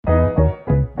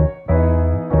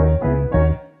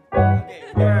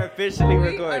We're officially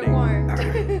recording. All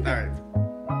right.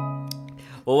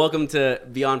 Well, welcome to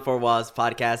Beyond Four Walls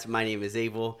podcast. My name is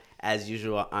Abel. As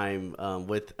usual, I'm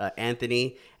with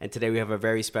Anthony, and today we have a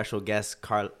very special guest,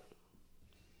 Carla.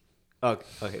 Oh,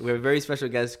 okay. We have a very special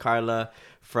guest, Carla,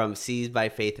 from Seeds by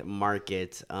Faith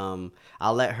Market. I'll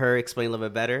let her explain a little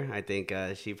bit better. I think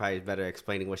she probably is better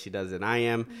explaining what she does than I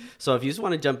am. Mm-hmm. So if you just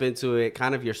want to jump into it,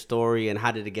 kind of your story and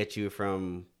how did it get you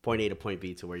from point A to point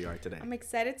B to where you are today. I'm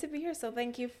excited to be here, so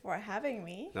thank you for having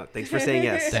me. No, thanks for saying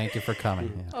yes. Thank you for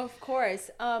coming. Yeah. Of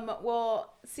course.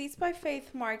 Well, Seeds by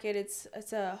Faith Market,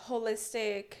 it's a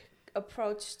holistic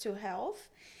approach to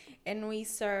health, and we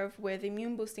serve with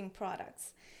immune boosting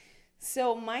products.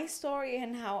 So my story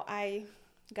and how I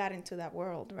got into that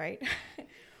world, right,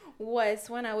 was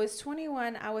when I was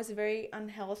 21, I was very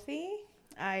unhealthy.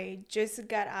 I just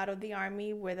got out of the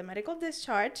Army with a medical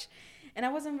discharge, and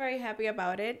I wasn't very happy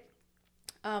about it.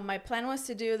 My plan was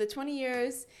to do the 20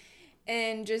 years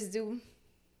and just do,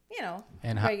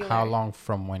 And how long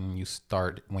from when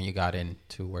you got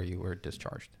into where you were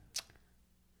discharged?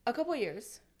 A couple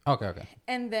years. Okay.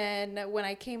 And then when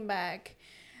I came back,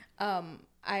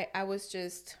 I was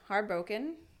just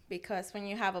heartbroken because when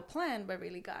you have a plan, but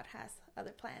really God has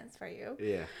other plans for you.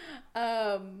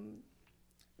 Yeah.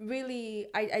 Really,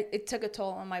 it took a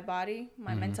toll on my body,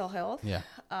 my mental health. Yeah.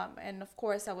 And of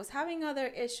course, I was having other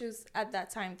issues at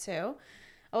that time too.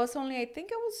 I was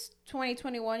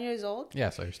 21 years old. Yeah,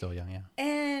 so you're still young, yeah.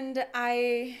 And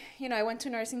I went to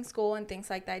nursing school and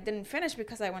things like that. I didn't finish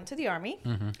because I went to the Army.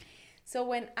 Mm-hmm. So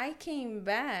when I came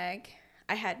back,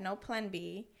 I had no plan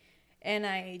B. And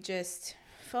I just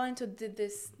fell into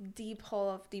this deep hole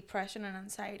of depression and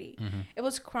anxiety. Mm-hmm. It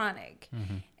was chronic.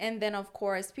 Mm-hmm. And then, of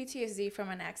course, PTSD from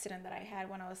an accident that I had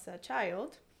when I was a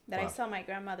child, that I saw my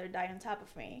grandmother die on top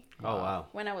of me. Oh, wow.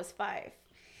 When I was 5.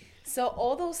 So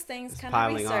all those things kind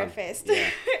of resurfaced. Yeah.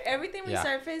 Everything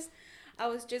resurfaced. I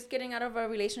was just getting out of a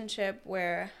relationship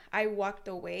where I walked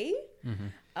away,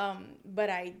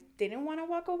 but I didn't want to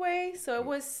walk away. So it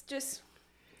was just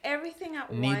everything at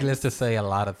once. Needless to say, a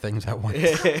lot of things at once.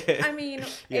 I mean,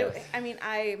 yes.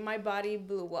 My body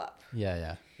blew up.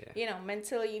 Yeah.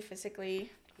 Mentally,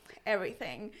 physically,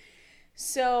 everything.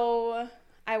 So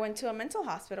I went to a mental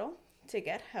hospital to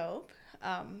get help.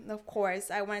 Of course,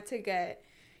 I wanted to get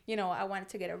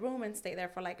a room and stay there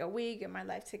for like a week, get my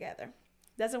life together.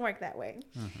 Doesn't work that way.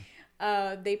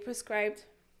 Mm-hmm. They prescribed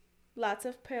lots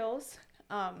of pills.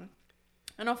 And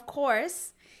of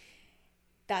course,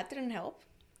 that didn't help.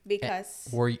 Because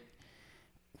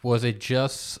was it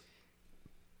just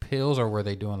pills or were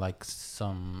they doing like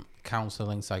some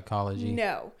counseling, psychology?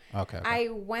 No. Okay. I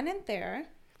went in there.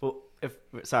 Well,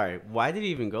 why did you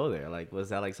even go there? Like, was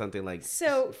that like something like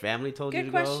family told you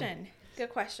to go? Good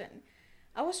question.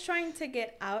 I was trying to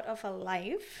get out of a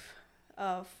life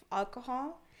of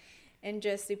alcohol and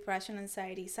just depression,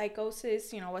 anxiety,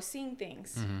 psychosis. I was seeing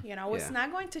things. Mm-hmm. I was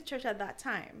not going to church at that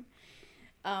time.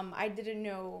 I didn't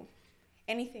know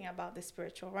anything about the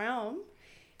spiritual realm,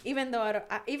 even though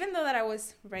that I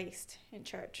was raised in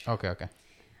church. Okay.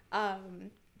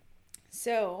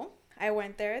 So I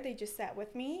went there. They just sat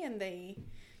with me and they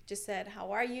just said,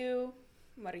 "How are you?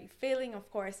 What are you feeling?" Of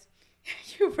course,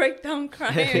 you break down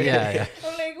crying. Yeah.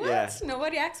 I'm like, what? Yeah.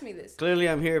 Nobody asked me this. Clearly,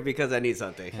 I'm here because I need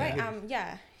something. Right.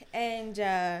 Yeah. And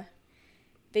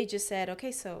they just said,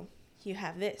 "Okay, so you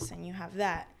have this and you have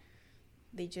that."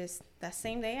 That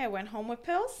same day, I went home with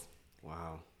pills.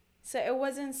 Wow. So it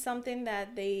wasn't something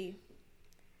that they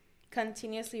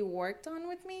continuously worked on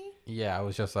with me. Yeah, I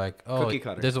was just like,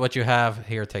 this is what you have.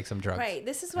 Here, take some drugs. Right.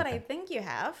 This is what I think you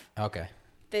have. Okay.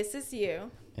 This is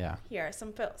you. Yeah. Here are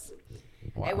some pills.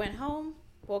 Wow. I went home,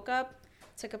 woke up,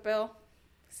 took a pill,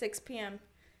 6 p.m.,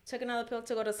 took another pill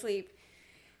to go to sleep.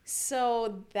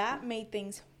 So that made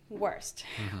things worse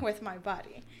with my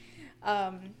body.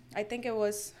 I think it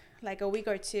was like a week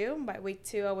or two. By week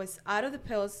 2, I was out of the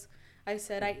pills. I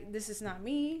said, this is not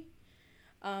me.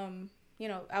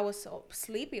 I was so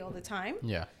sleepy all the time.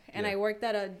 Yeah. And I worked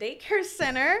at a daycare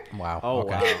center. Wow. Oh,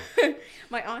 okay. wow.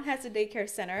 My aunt has a daycare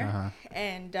center.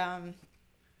 And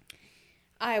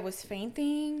I was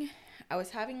fainting. I was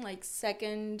having like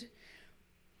second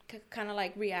kind of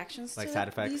like reactions like to side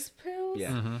effects? These pills.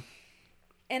 Yeah. Mm-hmm.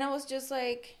 And I was just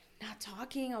like not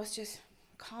talking. I was just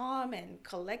calm and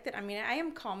collected. I mean, I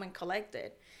am calm and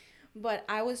collected. But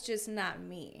I was just not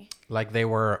me. Like they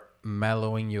were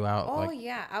mellowing you out? Oh, like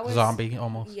yeah. I was zombie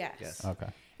almost? Yes. Okay.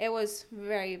 It was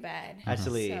very bad.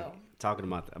 Actually, talking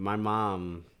about that, my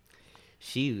mom,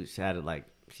 she had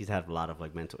she's had a lot of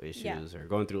like mental issues Yeah. or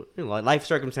going through, you know, like life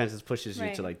circumstances pushes you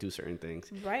Right. to like do certain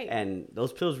things. Right. And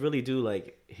those pills really do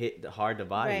like hit hard the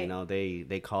body. You Right. know,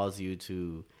 they cause you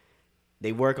to.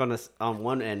 They work on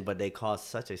one end, but they cause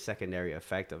such a secondary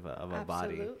effect of a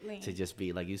body Absolutely. to just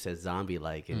be like you said, zombie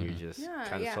like, and you're just Yeah,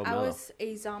 kind of yeah. so I mellow. was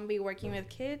a zombie working with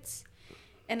kids,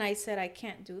 and I said I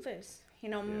can't do this. You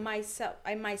know, I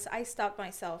stopped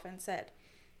myself and said,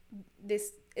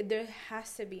 there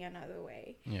has to be another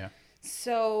way. Yeah.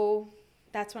 So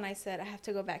that's when I said I have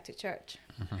to go back to church.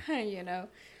 You know,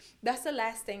 that's the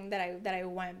last thing that I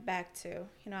went back to.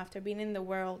 You know, after being in the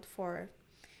world for,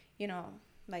 you know,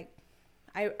 like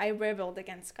I rebelled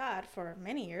against God for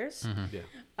many years.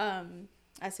 Yeah.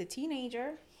 As a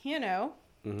teenager, you know,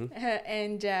 Mm-hmm.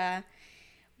 and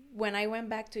when I went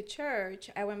back to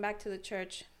church, I went back to the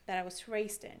church that I was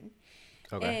raised in.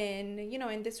 Okay. And, you know,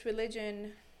 in this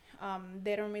religion,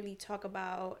 they don't really talk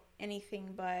about anything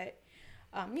but,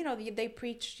 you know, they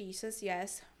preach Jesus,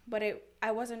 yes, but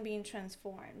I wasn't being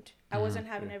transformed. I wasn't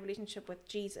having a relationship with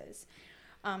Jesus.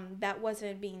 That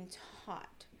wasn't being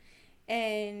taught.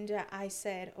 And I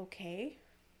said, okay,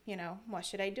 you know, what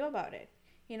should I do about it?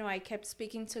 You know, I kept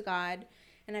speaking to God,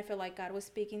 and I feel like God was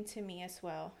speaking to me as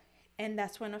well. And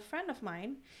that's when a friend of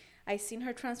mine, I seen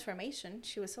her transformation.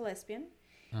 She was a lesbian,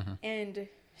 and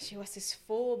she was this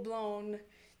full-blown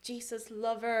Jesus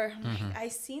lover. I'm like, I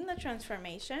seen the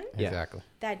transformation Yeah. Exactly.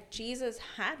 that Jesus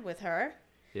had with her.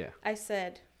 Yeah. I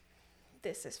said,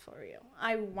 this is for real.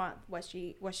 I want what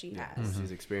she has.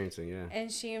 She's experiencing. Yeah.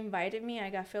 And she invited me. I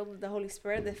got filled with the Holy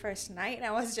Spirit the first night, and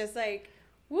I was just like,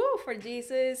 woo, for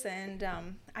Jesus. And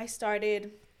I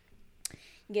started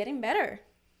getting better,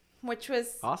 which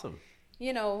was Awesome.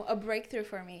 you know, a breakthrough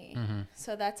for me.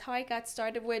 So that's how I got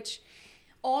started, which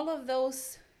all of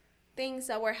those things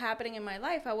that were happening in my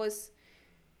life, I was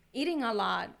eating a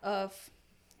lot of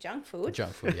junk food.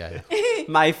 Junk food. Yeah. Yeah.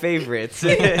 My favorites.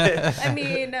 I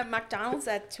mean, McDonald's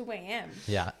at 2 a.m.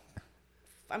 Yeah.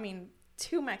 I mean,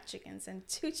 2 McChickens and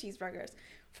 2 cheeseburgers,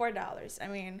 $4. I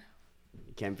mean,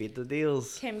 Can't beat the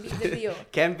deals. can be the deal.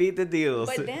 Can't beat the deals.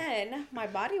 But then my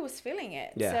body was feeling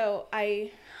it. Yeah. So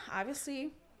I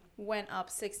obviously went up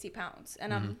 60 pounds,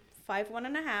 and I'm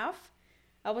 5'1.5".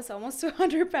 I was almost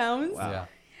 200 pounds. Wow. Yeah.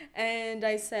 And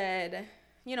I said,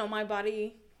 you know, my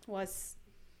body was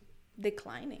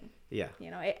declining. Yeah.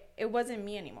 You know, it wasn't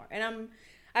me anymore. And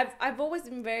I've always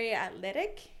been very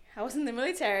athletic. I was in the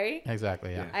military.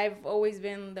 Exactly. Yeah. Yeah. I've always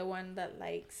been the one that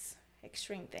likes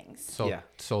extreme things. So Yeah.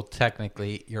 so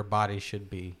technically, your body should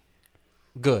be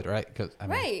good, right? Because I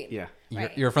mean, Right. Yeah.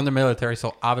 Right. you're from the military,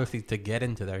 so obviously to get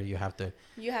into there, you have to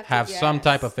You have have to, some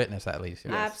type of yes. fitness at least.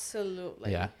 You know?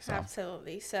 Absolutely. Yeah, so.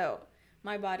 Absolutely. So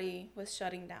my body was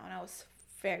shutting down. I was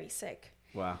very sick.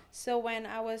 Wow. So when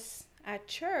I was at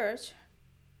church,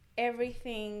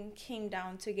 everything came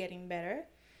down to getting better.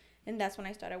 And that's when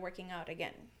I started working out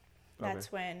again.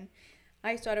 That's when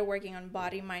I started working on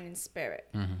body, mind, and spirit.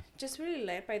 Just really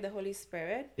led by the Holy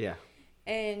Spirit. Yeah.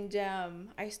 And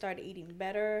I started eating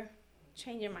better,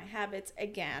 changing my habits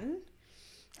again.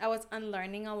 I was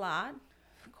unlearning a lot.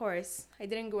 Of course, I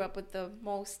didn't grow up with the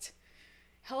most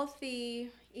healthy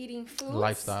eating foods.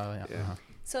 Lifestyle. Yeah. Yeah.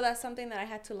 So that's something that I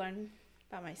had to learn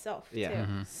by myself Yeah.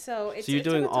 too. So it's So you're it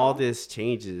took doing a all toll. this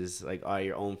changes like are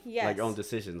your own like your own Yes.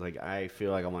 decisions. Like I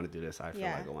feel like I want to do this. I feel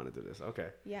Yeah. like I want to do this. Okay.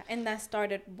 Yeah, and that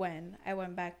started when I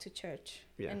went back to church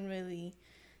Yeah. and really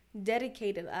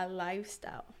dedicated a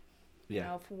lifestyle, you Yeah.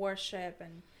 know, of worship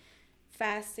and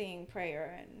fasting,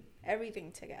 prayer, and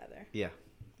everything together, Yeah.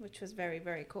 which was very,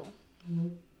 very cool.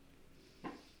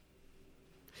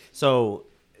 So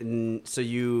so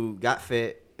you got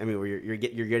fit. I mean,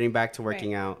 you're getting back to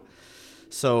working out.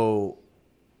 So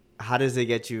how does it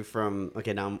get you from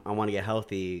okay now I want to get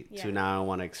healthy Yeah. to now I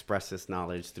want to express this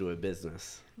knowledge through a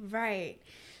business? Right.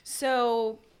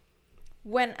 So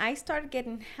when I started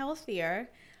getting healthier,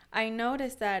 I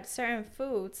noticed that certain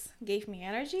foods gave me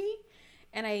energy,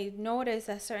 and I noticed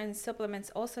that certain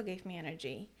supplements also gave me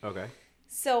energy. Okay.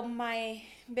 So my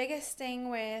biggest thing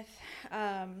with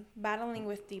battling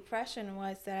with depression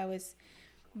was that I was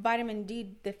vitamin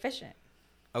D deficient.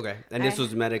 Okay. And this I-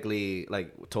 was medically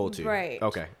like told to you. Right.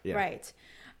 Okay. Yeah. Right.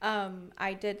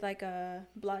 I did like a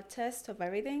blood test of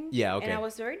everything. Yeah, okay. And I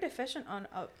was very deficient on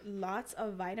lots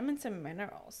of vitamins and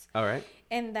minerals. All right.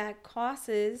 And that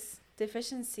causes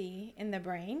deficiency in the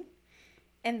brain.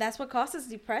 And that's what causes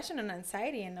depression and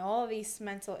anxiety and all these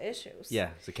mental issues. Yeah,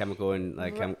 it's a chemical and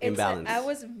like It's imbalance. I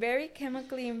was very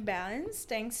chemically imbalanced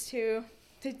thanks to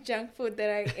the junk food that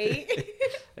I ate.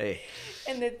 Hey.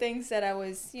 And the things that I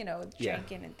was, you know, Yeah.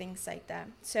 drinking and things like that.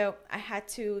 So I had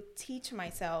to teach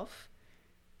myself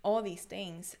all these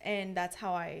things. And that's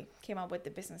how I came up with the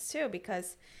business too,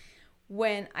 because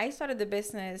when I started the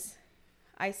business,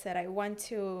 I said I want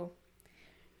to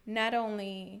not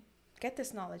only get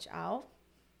this knowledge out,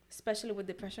 especially with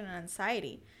depression and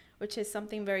anxiety, which is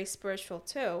something very spiritual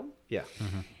too. Yeah.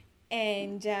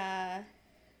 And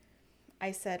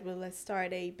I said, well, let's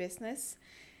start a business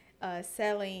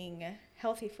selling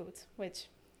healthy foods, which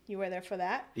you were there for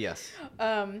that. Yes.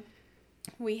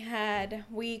 We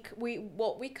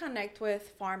connect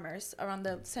with farmers around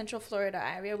the Central Florida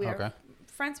area. We are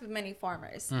friends with many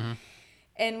farmers.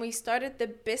 And we started the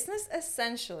business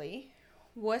essentially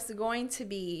was going to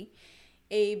be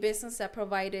a business that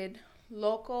provided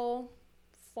local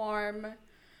farm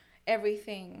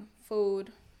everything,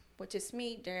 food, which is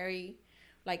meat, dairy,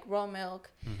 like raw milk,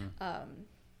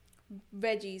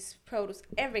 veggies, produce,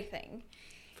 everything.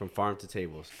 From farm to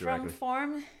tables directly. From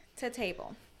farm to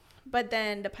table. But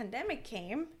then the pandemic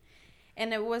came,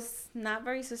 and it was not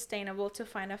very sustainable to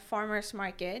find a farmer's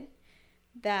market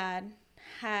that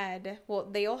had, well,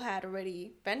 they all had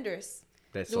already vendors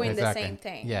doing the same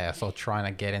thing. Yeah, so trying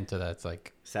to get into that, it's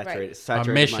like saturated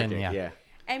mission, market. Yeah.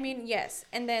 I mean, yes.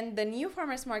 And then the new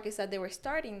farmers markets that they were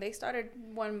starting, they started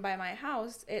one by my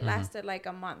house. It lasted like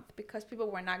a month because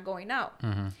people were not going out.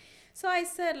 So I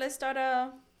said, let's start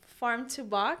a farm to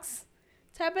box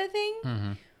type of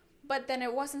thing. But then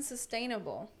it wasn't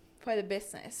sustainable for the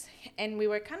business. And we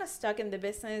were kind of stuck in the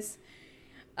business.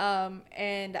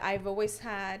 And I've always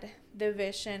had the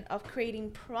vision of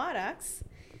creating products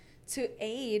to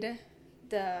aid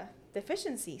the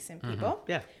deficiencies in people.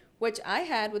 Yeah. Which I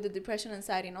had with the depression,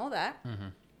 anxiety, and all that.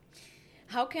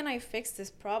 How can I fix this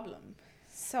problem?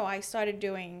 So I started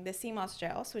doing the sea moss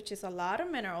gels, which is a lot of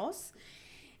minerals,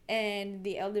 and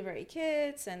the elderberry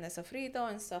kits and the sofrito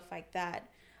and stuff like that,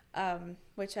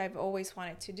 which I've always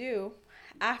wanted to do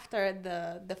after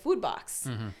the food box,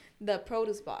 the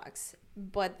produce box.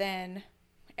 But then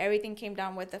everything came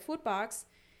down with the food box,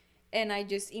 and I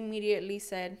just immediately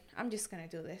said, I'm just going to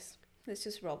do this. Let's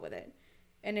just roll with it.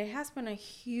 And it has been a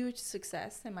huge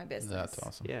success in my business. That's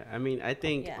awesome. Yeah, I mean, I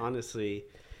think honestly,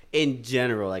 in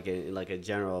general, like a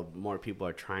general, more people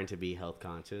are trying to be health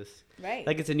conscious. Right.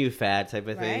 Like it's a new fad type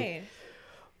of thing. Right.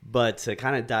 But to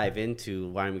kind of dive into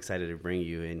why I'm excited to bring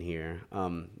you in here,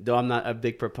 though I'm not a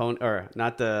big proponent or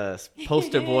not the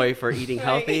poster boy for eating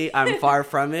healthy, I'm far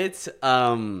from it.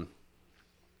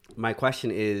 My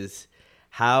question is,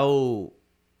 how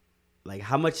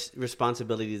much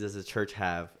responsibility does the church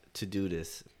have to do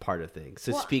this part of things,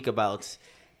 to speak about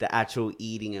the actual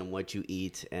eating and what you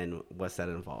eat and what's that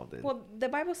involved in? Well, the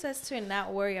Bible says to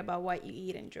not worry about what you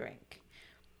eat and drink.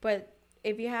 But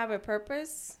if you have a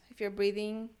purpose, if you're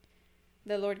breathing,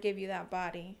 the Lord gave you that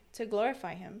body to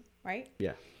glorify him, right?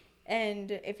 Yeah.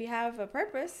 And if you have a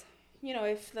purpose,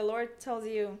 if the Lord tells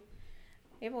you,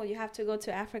 Abel, you have to go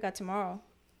to Africa tomorrow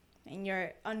and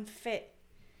you're unfit,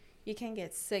 you can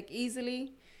get sick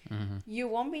easily. You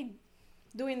won't be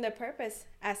doing the purpose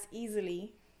as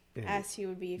easily as you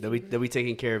would be. They'll be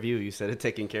taking care of you. You said it,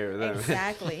 taking care of them.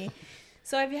 Exactly.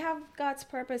 So if you have God's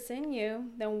purpose in you,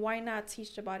 then why not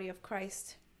teach the body of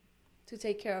Christ to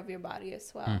take care of your body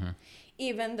as well?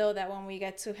 Even though that when we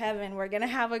get to heaven, we're going to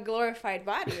have a glorified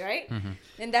body, right?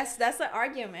 And that's the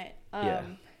argument.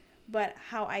 But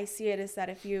how I see it is that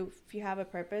if you have a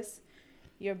purpose,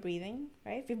 you're breathing,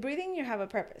 right? If you're breathing, you have a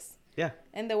purpose. Yeah.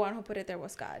 And the one who put it there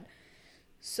was God.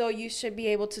 So you should be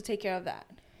able to take care of that.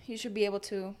 You should be able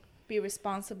to be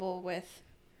responsible with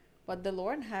what the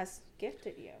Lord has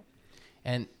gifted you.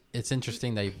 And it's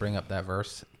interesting that you bring up that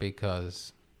verse,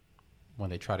 because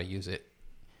when they try to use it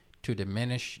to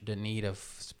diminish the need of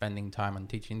spending time on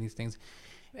teaching these things,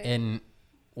 right. And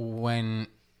when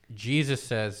Jesus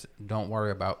says, don't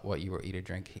worry about what you will eat or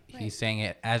drink, he's saying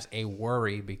it as a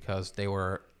worry because they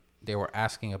were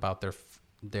asking about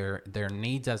their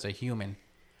needs as a human.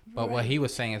 But what he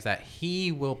was saying is that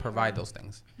he will provide those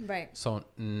things. Right. So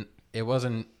it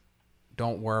wasn't,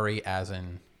 don't worry as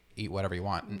in eat whatever you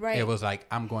want. Right. It was like,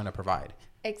 I'm going to provide.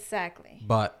 Exactly.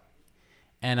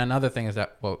 And another thing is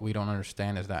that what we don't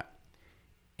understand is that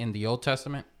in the Old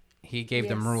Testament, he gave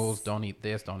them rules, don't eat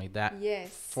this, don't eat that. Yes.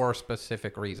 For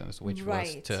specific reasons, which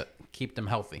was to keep them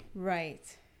healthy. Right.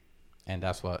 And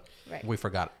that's what we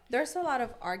forgot. There's a lot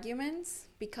of arguments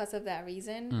because of that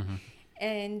reason.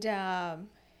 And,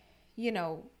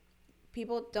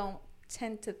 people don't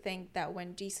tend to think that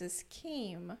when Jesus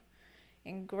came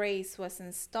and grace was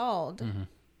installed,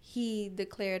 he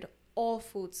declared all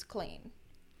foods clean.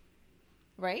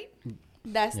 Right?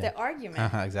 That's the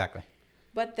argument. Exactly.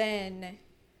 But then,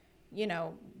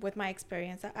 with my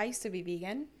experience, I used to be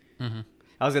vegan.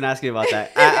 I was gonna ask you about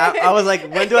that. I was like,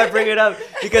 when do I bring it up?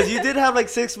 Because you did have like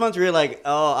 6 months where you're like,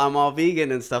 oh, I'm all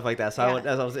vegan and stuff like that. So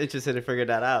Yeah. I was interested to figure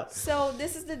that out. So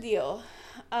this is the deal.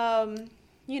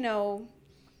 You know,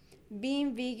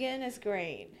 being vegan is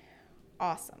great,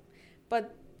 awesome,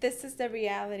 but this is the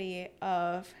reality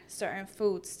of certain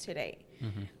foods today.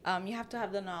 You have to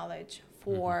have the knowledge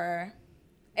for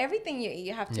everything you eat.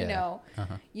 You have to know,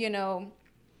 you know,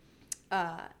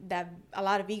 that a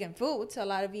lot of vegan foods, a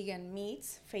lot of vegan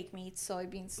meats, fake meats,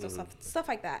 soybeans, stuff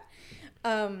like that.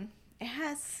 It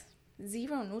has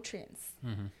zero nutrients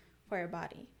for your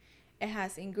body. It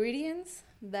has ingredients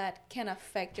that can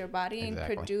affect your body and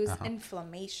produce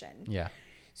inflammation. Yeah.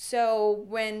 So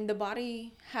when the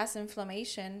body has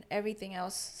inflammation, everything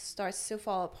else starts to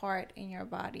fall apart in your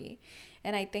body.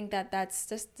 And I think that that's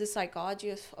just the psychology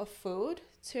of food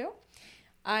too.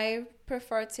 I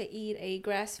prefer to eat a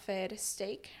grass-fed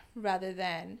steak rather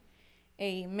than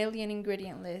a million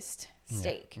ingredient list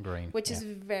steak, which is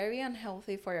very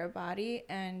unhealthy for your body.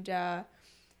 And,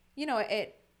 you know,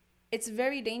 it's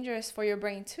very dangerous for your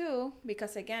brain too,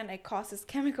 because again, it causes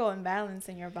chemical imbalance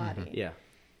in your body. Yeah.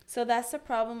 So that's the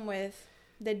problem with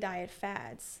the diet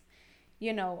fads,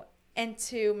 you know, and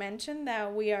to mention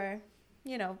that we are,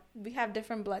 you know, we have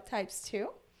different blood types too,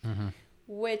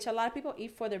 which a lot of people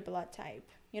eat for their blood type.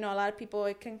 You know, a lot of people,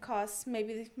 it can cause,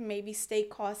 maybe steak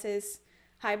causes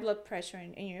high blood pressure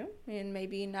in you and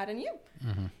maybe not in you.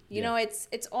 You know,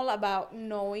 it's all about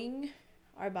knowing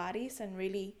our bodies and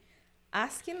really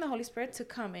asking the Holy Spirit to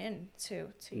come in to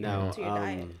your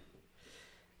diet.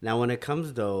 Now, when it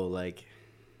comes though, like,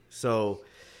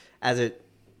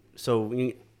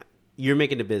 you're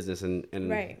making a business and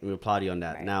we applaud you on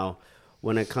that. Right. Now,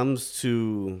 when it comes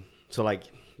to, like,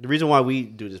 the reason why we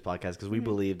do this podcast, because we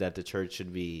believe that the church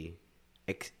should be,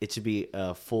 it should be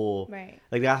a full, like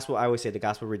the gospel, I always say the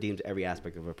gospel redeems every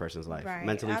aspect of a person's life,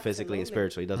 mentally, physically, and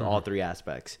spiritually. It does all three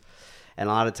aspects. And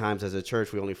a lot of times as a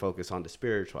church, we only focus on the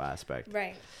spiritual aspect.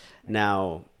 Right.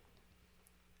 Now,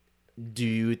 do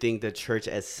you think the church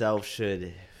itself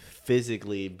should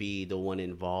physically be the one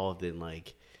involved in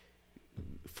like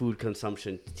food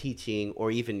consumption, teaching,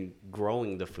 or even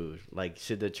growing the food? Like,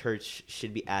 should the church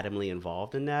be adamantly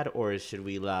involved in that, or should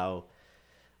we allow,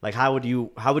 like, how would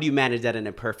you manage that in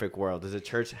a perfect world? Does the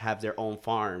church have their own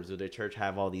farms? Does the church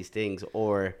have all these things?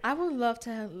 Or I would love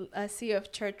to see a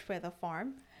church with a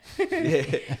farm.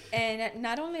 And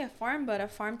not only a farm, but a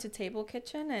farm to table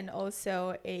kitchen, and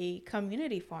also a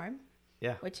community farm.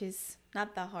 Yeah, which is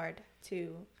not that hard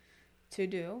to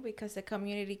do, because the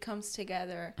community comes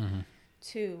together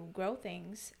to grow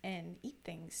things and eat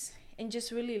things and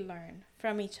just really learn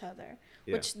from each other.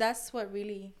 Which that's what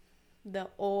really the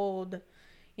old,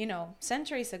 you know,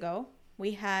 centuries ago,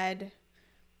 we had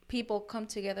people come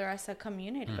together as a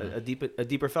community. A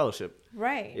deeper fellowship.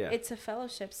 Right. Yeah. It's a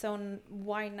fellowship. So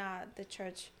why not the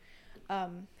church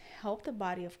help the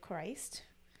body of Christ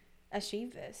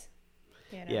achieve this?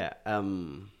 You know? Yeah.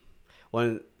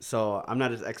 So I'm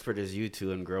not as expert as you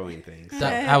two in growing things.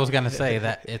 I was gonna say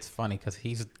that it's funny because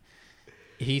he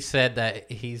said that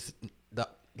he's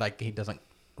he doesn't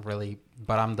really,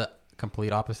 but I'm the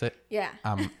complete opposite. Yeah.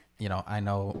 You know, I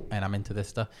know, and I'm into this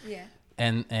stuff. Yeah.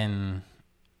 And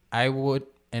I would,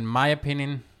 in my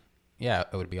opinion, yeah,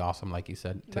 it would be awesome, like you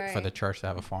said, for the church to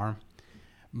have a farm,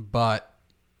 but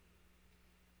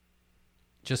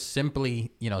just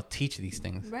simply, you know, teach these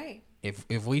things. Right.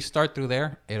 If we start through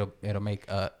there, it'll make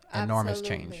a enormous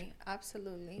change.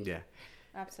 Absolutely. Yeah.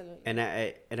 Absolutely. And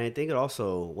I think it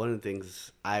also, one of the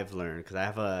things I've learned, because I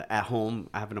have at home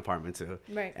I have an apartment too.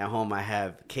 Right. At home I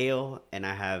have kale and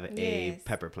I have a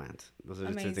pepper plant. Those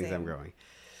are the two things I'm growing.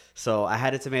 So I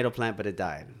had a tomato plant, but it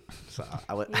died. So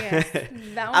I would. Yes,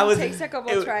 that one takes a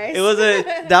couple tries. It was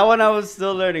that one I was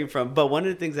still learning from. But one of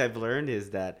the things I've learned is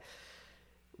that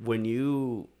when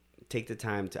you take the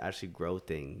time to actually grow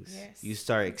things, you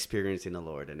start experiencing the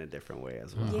Lord in a different way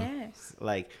as well. Yes.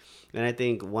 Like, and I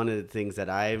think one of the things that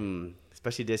I'm,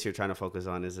 especially this year, trying to focus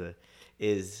on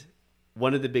is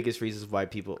one of the biggest reasons why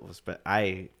people,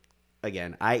 I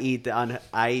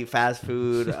eat fast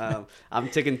food. I'm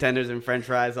chicken tenders and French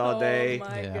fries all day.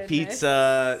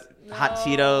 Pizza, hot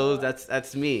Cheetos.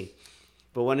 That's me.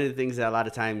 But one of the things that a lot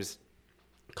of times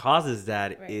causes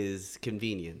that is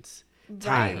convenience.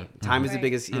 Time is the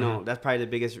biggest, you know, that's probably the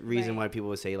biggest reason why people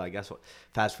would say, like, that's what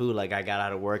fast food, like, I got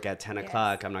out of work at 10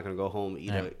 o'clock. I'm not going to go home, eat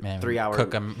a 3-hour,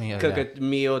 cook a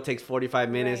meal, takes 45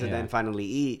 minutes, and then finally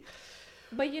eat.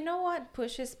 But you know what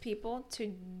pushes people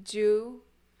to do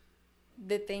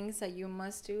the things that you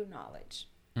must do? Knowledge.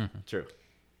 True.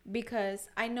 Because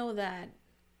I know that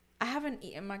I haven't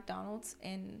eaten McDonald's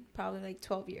in probably like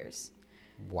 12 years.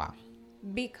 Wow.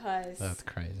 because That's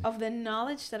crazy. of the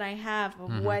knowledge that I have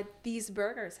of what these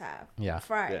burgers have. Yeah.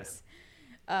 Fries.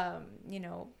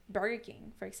 Burger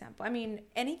King, for example. I mean,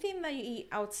 anything that you eat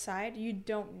outside, you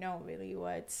don't know really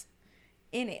what's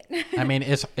in it. I mean,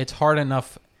 it's hard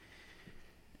enough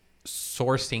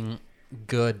sourcing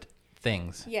good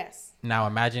things. Yes. Now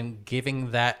imagine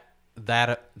giving that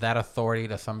authority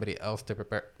to somebody else to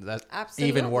prepare. That's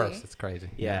even worse. It's crazy.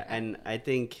 Yeah, and I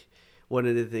think one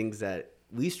of the things that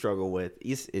we struggle with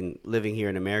in living here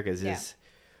in America is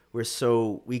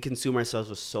we consume ourselves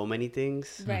with so many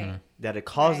things that it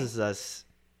causes us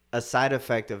a side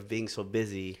effect of being so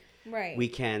busy. Right. We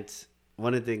can't.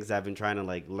 One of the things I've been trying to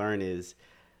learn is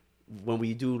when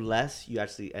we do less, you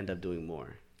actually end up doing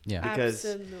more. Yeah. Because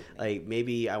Absolutely.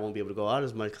 maybe I won't be able to go out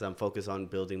as much because I'm focused on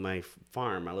building my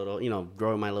farm, my little,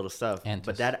 growing my little stuff.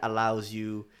 But that allows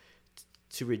you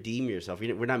to redeem yourself.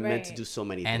 We're not meant to do so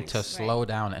many things. And to slow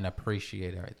down and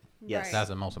appreciate everything. Yes. That's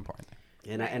the most important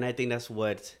thing. And I think that's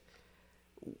what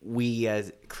we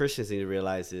as Christians need to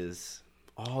realize is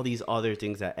all these other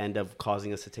things that end up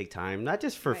causing us to take time, not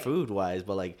just for food wise,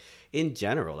 but in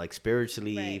general,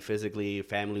 spiritually, physically,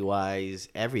 family wise,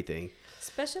 everything.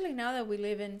 Especially now that we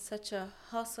live in such a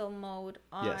hustle mode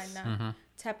on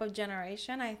type of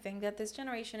generation, I think that this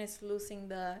generation is losing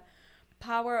the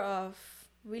power of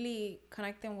really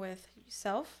connecting with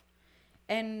yourself.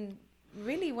 And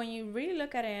really, when you really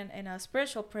look at it in a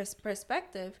spiritual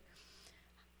perspective,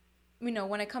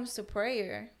 when it comes to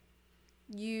prayer,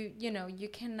 you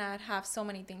cannot have so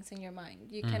many things in your mind.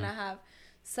 You cannot have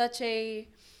such a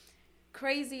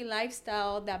crazy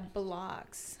lifestyle that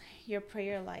blocks your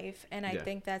prayer life, and I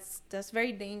think that's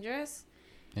very dangerous.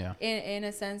 Yeah. In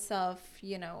a sense of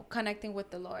connecting with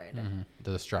the Lord.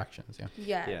 The distractions. Yeah.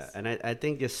 Yes. Yeah, and I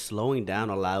think just slowing down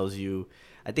allows you.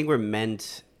 I think we're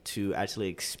meant to actually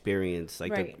experience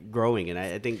the growing, and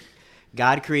I think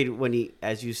God created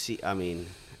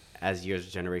as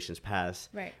generations pass,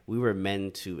 we were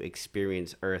meant to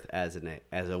experience Earth as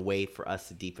a way for us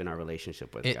to deepen our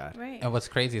relationship with God. Right. And what's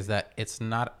crazy is that it's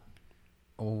not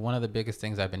one of the biggest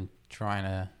things I've been trying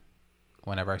to,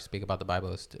 whenever I speak about the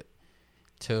Bible, is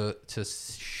to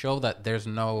show that there's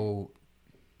no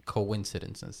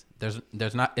coincidences.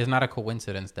 It's not a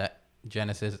coincidence that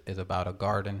Genesis is about a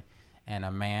garden and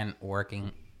a man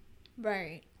working.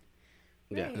 Right.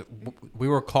 Yeah. We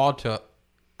were called to.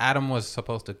 Adam was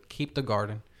supposed to keep the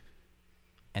garden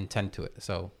and tend to it.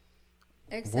 So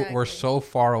we're so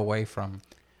far away from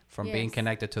being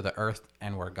connected to the earth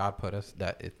and where God put us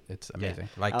that it's amazing.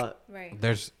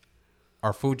 There's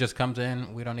our food just comes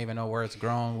in. We don't even know where it's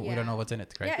grown. We don't know what's in it.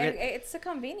 It's crazy. Yeah, it's a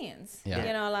convenience.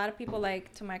 Yeah. A lot of people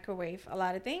like to microwave a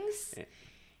lot of things.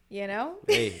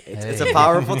 Hey, it's a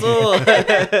powerful tool.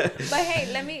 But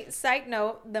hey, side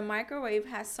note, the microwave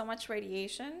has so much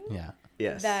radiation. Yeah.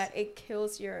 Yes. That it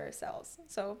kills your cells.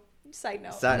 So, side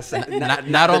note.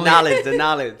 Not only the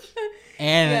knowledge.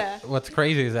 And what's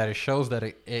crazy is that it shows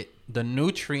that the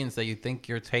nutrients that you think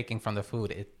you're taking from the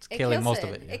food, it's killing most of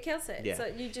it. It kills it. Yeah. So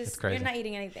you're not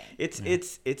eating anything.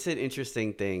 It's an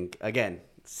interesting thing. Again,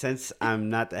 since I'm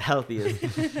not the healthiest,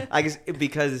 I guess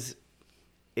because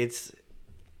it's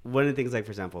one of the things, for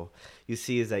example, you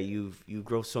see is that you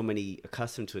grow so many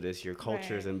accustomed to this. Your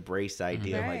culture has embraced the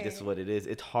idea of this is what it is.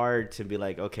 It's hard to be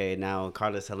okay, now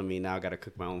Carla's telling me now I got to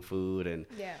cook my own food and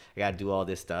I got to do all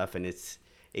this stuff. And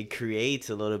it creates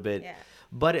a little bit,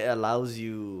 but it allows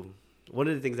you. One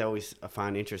of the things I always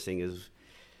find interesting is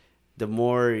the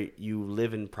more you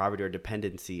live in poverty or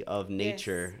dependency of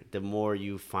nature, the more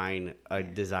you find a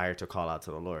desire to call out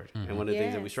to the Lord. And one of the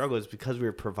things that we struggle is because we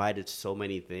were provided so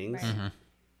many things.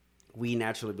 We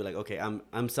naturally be okay,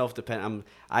 I'm self-dependent.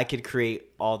 I could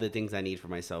create all the things I need for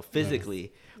myself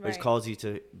physically, which calls you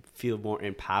to feel more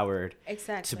empowered.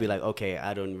 Exactly. To be okay,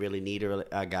 I don't really need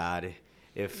a God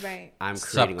if I'm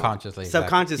creating subconsciously.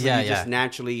 Subconsciously, you just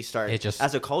naturally start.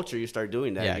 As a culture, you start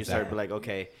doing that. Yeah, you start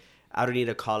okay, I don't need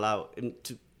to call out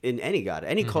in any God.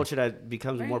 Any culture that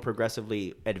becomes more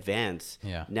progressively advanced,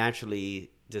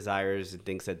 naturally desires and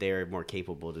thinks that they are more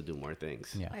capable to do more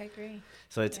things. Yeah, I agree.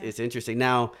 So it's interesting.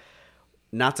 Now,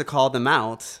 not to call them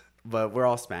out, but we're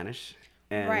all Spanish.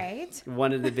 And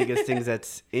one of the biggest things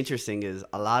that's interesting is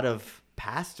a lot of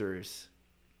pastors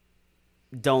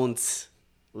don't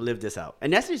live this out.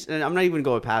 And that's just, and I'm not even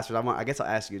going with pastors. I guess I'll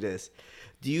ask you this.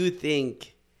 Do you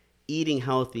think eating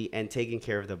healthy and taking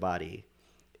care of the body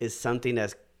is something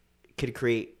that could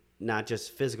create not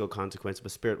just physical consequence,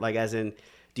 but spirit? As in,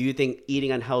 do you think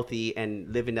eating unhealthy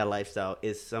and living that lifestyle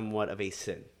is somewhat of a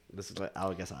sin? This is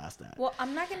I guess I'll ask that. Well,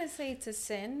 I'm not gonna say it's a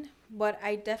sin, but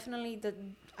I definitely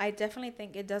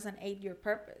think it doesn't aid your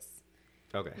purpose.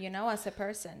 Okay. You know, as a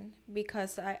person,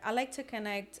 because I like to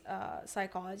connect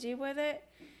psychology with it.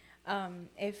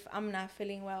 If I'm not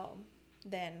feeling well,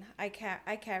 then I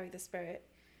carry the spirit,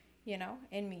 you know,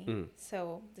 in me.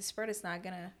 So the spirit is not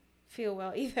gonna feel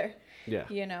well either. Yeah.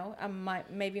 You know,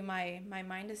 maybe my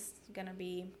mind is gonna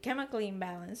be chemically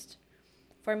imbalanced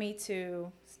for me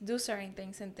to do certain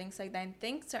things and things like that and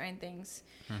think certain things.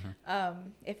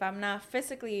 If I'm not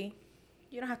physically,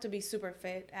 you don't have to be super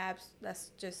fit, abs. That's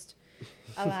just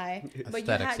a lie. But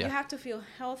you have to feel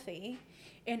healthy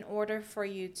in order for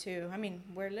you to. I mean,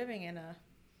 we're living in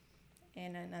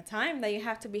a time that you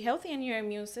have to be healthy, and your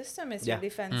immune system is your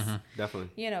defense. Definitely.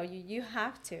 You know, you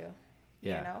have to.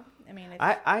 Yeah. You know, I mean,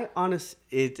 I honest,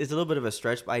 it's a little bit of a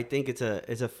stretch, but I think it's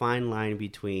a fine line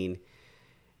between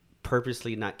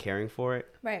purposely not caring for it,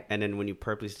 right, and then when you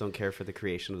purposely don't care for the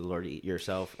creation of the Lord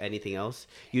yourself, anything else,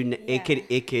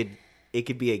 it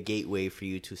could be a gateway for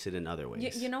you to sin in other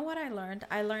ways. You know what I learned?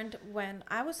 I learned when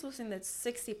I was losing that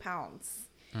 60 pounds.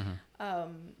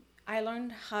 I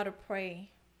learned how to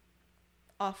pray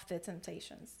off the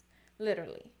temptations,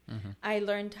 literally. I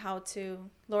learned how to,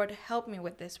 Lord, help me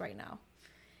with this right now.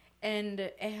 And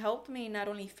it helped me not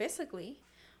only physically,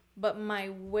 but my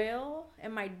will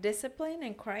and my discipline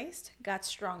in Christ got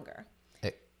stronger.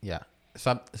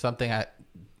 Something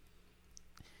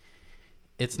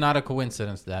it's not a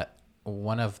coincidence that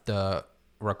one of the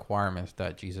requirements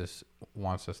that Jesus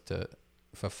wants us to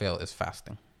fulfill is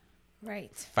fasting.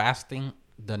 Right. Fasting,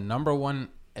 the number one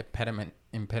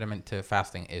impediment to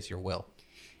fasting is your will.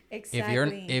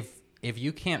 Exactly. If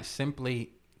you can't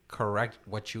simply correct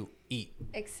what you eat,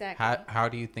 exactly, how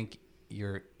do you think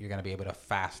you're going to be able to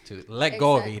fast to let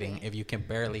go of eating if you can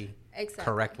barely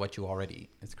correct what you already eat?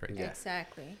 It's crazy. Yeah.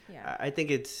 Exactly. Yeah. I think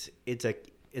it's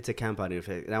a compounding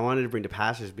effect, and I wanted to bring the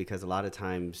pastors because a lot of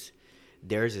times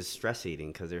theirs is stress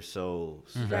eating because they're so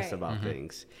stressed about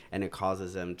things, and it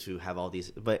causes them to have all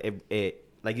these. But it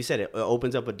like you said, it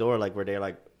opens up a door like where they're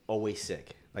like always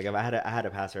sick. Like if I had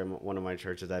a pastor in one of my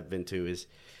churches I've been to is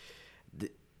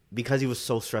because he was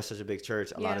so stressed, such a big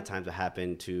church. A lot of times it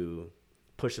happened to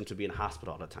push them to be in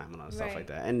hospital all the time and all that stuff like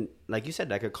that. And like you said,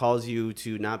 that could cause you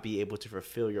to not be able to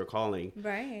fulfill your calling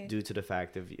due to the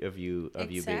fact of you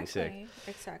being sick.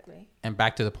 Exactly. And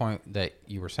back to the point that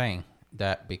you were saying,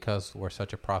 that because we're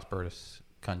such a prosperous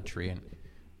country and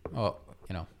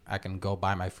I can go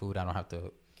buy my food, I don't have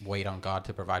to wait on God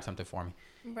to provide something for me.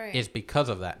 Right. It's because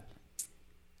of that.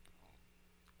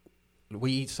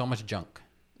 We eat so much junk.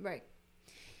 Right.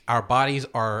 Our bodies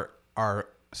are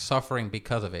suffering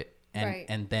because of it.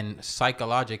 And then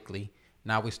psychologically,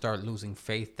 now we start losing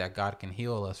faith that God can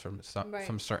heal us from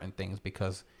certain things,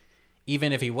 because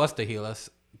even if he was to heal us,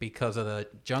 because of the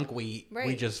junk we eat,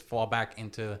 we just fall back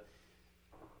into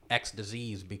X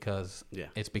disease because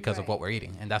it's because of what we're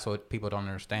eating. And that's what people don't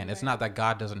understand. It's not that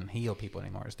God doesn't heal people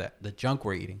anymore. It's that the junk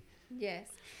we're eating. Yes.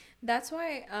 That's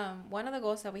why one of the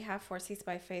goals that we have for Seeds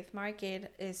by Faith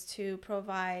Market is to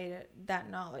provide that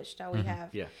knowledge that we have.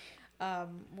 Yeah.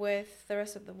 With the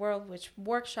rest of the world, which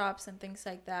workshops and things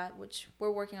like that, which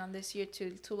we're working on this year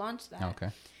to launch that. Okay.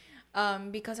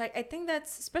 Because I think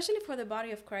that's, especially for the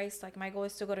body of Christ, like my goal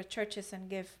is to go to churches and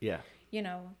give,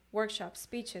 workshops,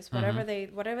 speeches, whatever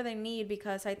they need,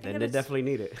 because I think they definitely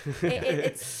need it.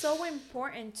 It's so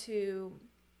important to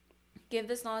give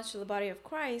this knowledge to the body of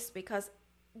Christ, because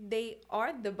they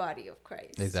are the body of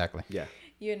Christ. Exactly. Yeah.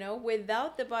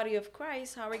 Without the body of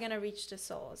Christ, how are we going to reach the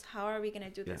souls? How are we going to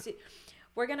do this?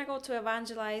 We're going to go to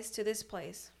evangelize to this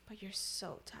place, but you're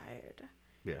so tired.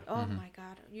 Yeah. Oh my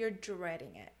God. You're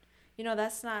dreading it.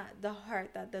 That's not the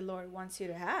heart that the Lord wants you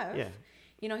to have.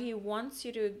 Yeah. He wants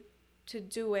you to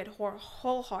do it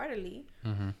wholeheartedly.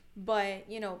 But,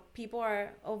 people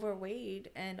are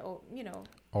overweight and,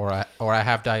 Or I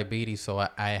have diabetes, so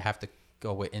I have to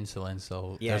go with insulin,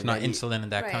 so there's not insulin in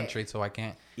that country, so I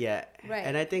can't.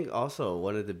 And I think also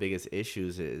one of the biggest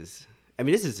issues is, I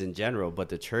mean, this is in general, but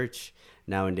the church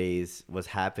nowadays, what's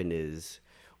happened is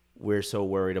we're so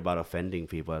worried about offending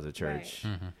people as a church.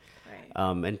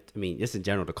 And I mean, just in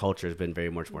general, the culture has been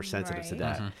very much more sensitive to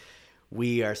that.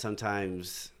 We are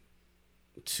sometimes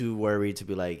too worried to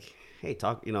be like, hey,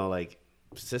 talk, like,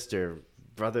 sister,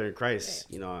 brother in Christ,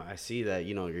 I see that,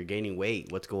 you're gaining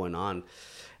weight. What's going on?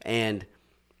 And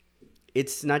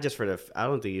it's not just I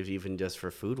don't think it's even just for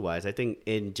food wise. I think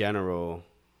in general,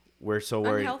 we're so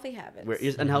worried. Unhealthy habits.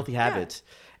 It's unhealthy habits.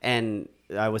 And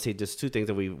I would say just two things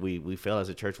that we fail as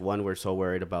a church. One, we're so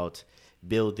worried about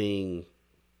building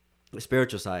the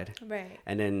spiritual side. Right.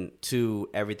 And then two,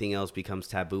 everything else becomes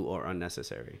taboo or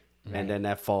unnecessary. Right. And then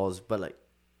that falls, but like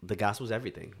the gospel is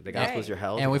everything. The gospel is your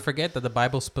health. And we forget that the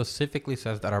Bible specifically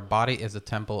says that our body is a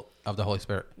temple of the Holy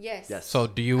Spirit. Yes. Yes. So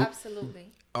do you?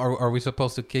 Absolutely. Are we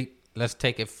supposed to keep? Let's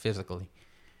take it physically.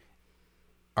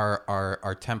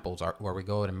 Our temples are where we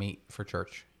go to meet for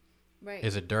church. Right.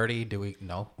 Is it dirty? Do we?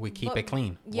 No, we keep But- it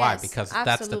clean. yes, Why? Because that's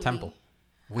the absolutely. temple.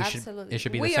 We Absolutely. It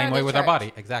should be the We same are way the with our church.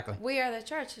 body. Exactly. We are the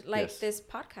church, like Yes. this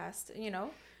podcast.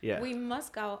 Yeah. We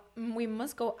must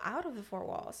go out of the four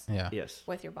walls Yeah. Yes.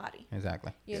 with your body.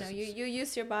 Exactly. You know, you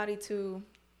use your body to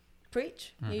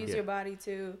preach. You use Yeah. your body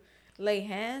to lay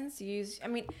hands.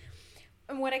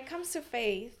 When it comes to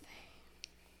faith,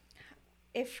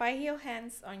 if I heal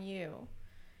hands on you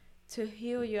to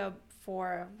heal you up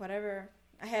for whatever,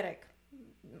 a headache.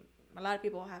 A lot of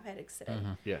people have headaches today.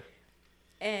 Yeah.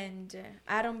 And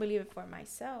I don't believe it for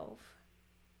myself.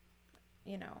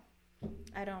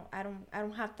 I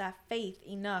don't have that faith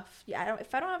enough.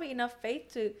 If I don't have enough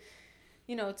faith to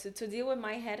deal with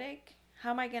my headache,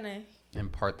 how am I gonna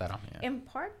Impart that on you.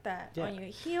 impart that Yeah. on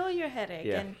you? Heal your headache.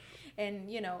 Yeah. And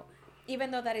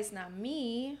even though that is not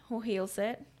me who heals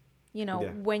it, Yeah.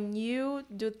 when you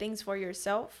do things for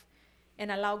yourself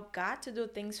and allow God to do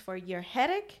things for your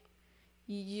headache,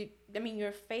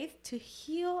 your faith to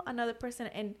heal another person,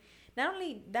 and not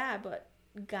only that, but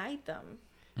guide them.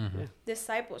 Mm-hmm.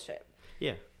 Discipleship.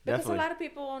 Yeah. Because Definitely. a lot of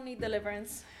people need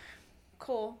deliverance.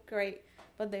 Cool, great.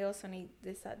 But they also need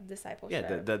this discipleship.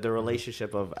 Yeah, the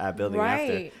relationship of building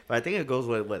after. Right. But I think it goes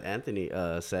with what Anthony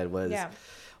said was Yeah.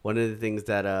 one of the things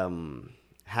that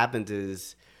happens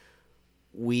is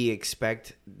we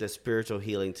expect the spiritual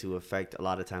healing to affect a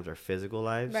lot of times our physical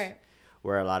lives. Right.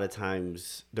 Where a lot of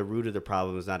times the root of the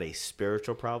problem is not a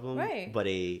spiritual problem, Right. but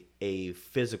a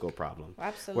physical problem.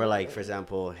 Absolutely. Where, like, for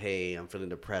example, hey, I'm feeling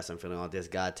depressed, I'm feeling all this,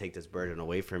 God, take this burden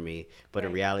away from me. But in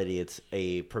Right. reality, it's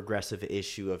a progressive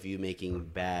issue of you making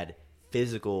bad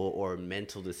physical or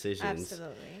mental decisions.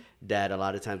 Absolutely. That a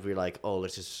lot of times we're like, oh,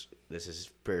 this is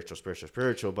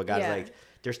spiritual. But God's Yeah. like,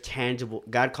 there's tangible.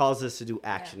 God calls us to do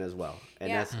action as well,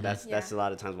 and Yeah. that's a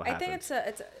lot of times what I happens. think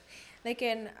it's like,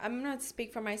 and I'm gonna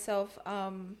speak for myself.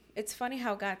 It's funny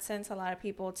how God sends a lot of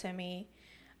people to me,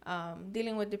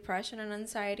 dealing with depression and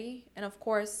anxiety, and of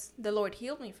course, the Lord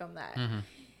healed me from that.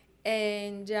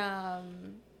 And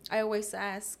I always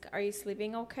ask, "Are you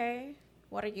sleeping okay?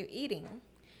 What are you eating?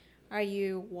 Are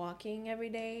you walking every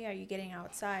day? Are you getting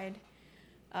outside?"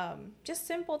 Just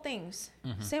simple things.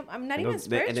 I'm not even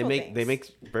spiritual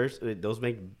things. Those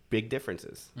make big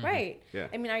differences. Right. Yeah.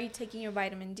 Are you taking your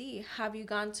vitamin D? Have you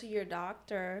gone to your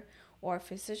doctor or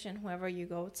physician, whoever you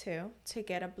go to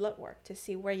get a blood work to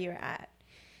see where you're at?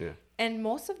 Yeah. And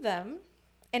most of them,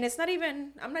 and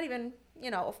I'm not even,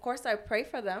 of course I pray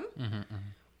for them,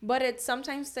 but it's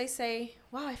sometimes they say,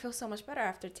 wow, I feel so much better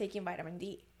after taking vitamin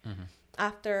D,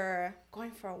 after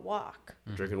going for a walk,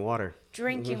 Drinking water.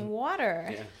 drinking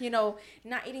water, Yeah.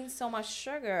 not eating so much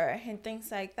sugar and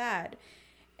things like that.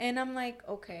 And I'm like,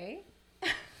 okay.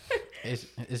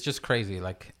 It's just crazy.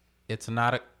 Like, it's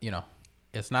not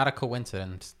a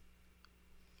coincidence.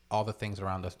 All the things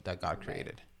around us that God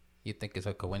created. You think it's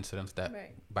a coincidence that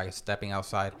Right. by stepping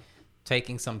outside,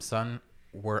 taking some sun,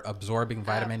 we're absorbing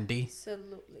vitamin D?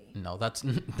 Absolutely. No, that's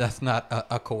not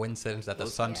a coincidence that the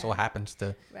sun so Yeah. happens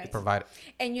to Right. provide.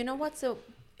 And you know what?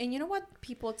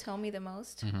 People tell me the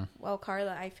most? Well,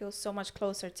 Carla, I feel so much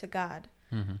closer to God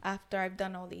after I've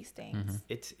done all these things.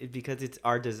 It's because it's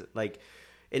our like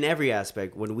in every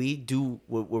aspect. When we do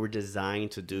what we're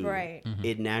designed to do, Right.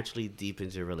 it naturally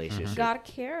deepens your relationship. God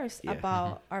cares Yeah.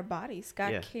 about our bodies.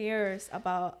 God Yeah. cares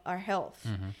about our health.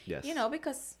 Yes.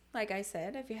 Because like I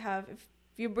said, if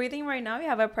you're breathing right now, you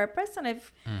have a purpose, and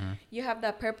if you have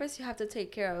that purpose, you have to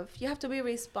take care of. You have to be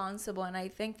responsible, and I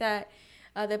think that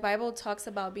the Bible talks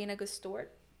about being a good steward.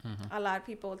 A lot of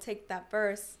people take that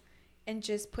verse and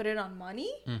just put it on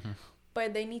money,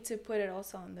 but they need to put it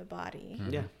also on the body.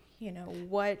 Yeah.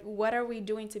 What are we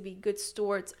doing to be good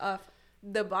stewards of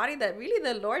the body that really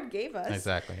the Lord gave us?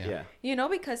 Exactly. Yeah.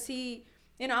 Because he,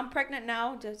 I'm pregnant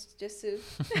now, just to,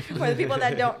 for the people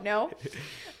that don't know.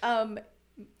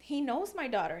 He knows my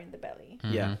daughter in the belly.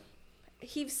 Yeah.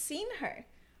 He's seen her.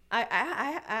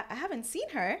 I haven't seen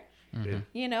her.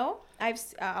 Yeah.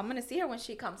 I'm gonna see her when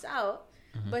she comes out,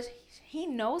 but he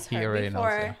knows her already knows,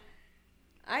 before yeah.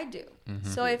 I do.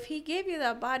 So if he gave you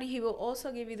that body, he will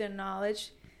also give you the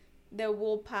knowledge, the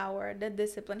willpower, the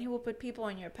discipline. He will put people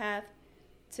on your path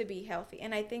to be healthy.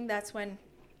 And I think that's when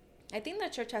the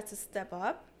church has to step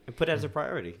up. And put it as a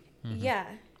priority. Yeah,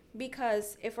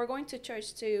 because if we're going to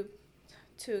church to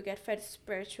get fed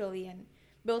spiritually and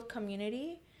build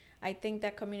community, I think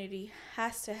that community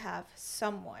has to have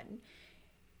someone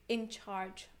in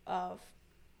charge of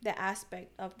the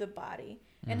aspect of the body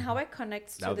and how it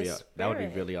connects to the spirit. That would be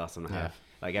really awesome to have.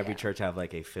 Like every church have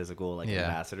like a physical like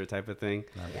ambassador type of thing.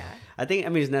 Yeah. I think, I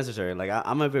mean, it's necessary. Like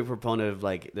I'm a big proponent of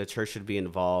like the church should be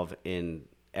involved in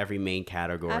every main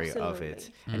category of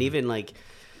it. And even like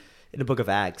in the book of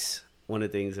Acts, one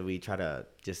of the things that we try to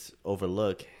just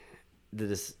overlook,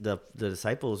 the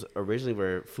disciples originally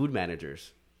were food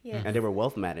managers. Yes. And they were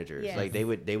wealth managers. Yes. Like they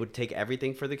would take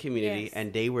everything for the community,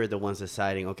 and they were the ones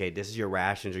deciding, okay, this is your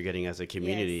rations you're getting as a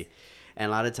community. Yes. And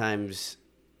a lot of times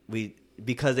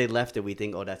because they left it, we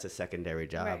think, oh, that's a secondary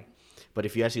job. Right. But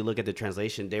if you actually look at the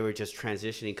translation, they were just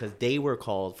transitioning because they were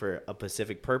called for a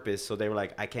specific purpose. So they were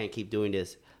like, I can't keep doing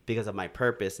this because of my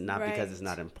purpose, not because it's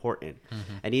not important.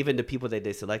 And even the people that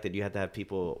they selected, you have to have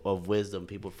people of wisdom,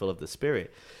 people full of the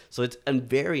Spirit. So it's a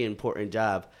very important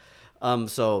job.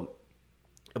 So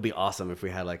it'd be awesome if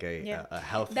we had like a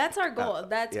health. That's our goal.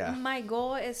 My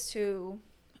goal is to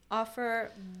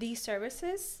offer these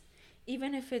services,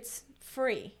 even if it's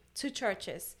free, to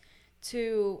churches,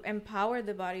 to empower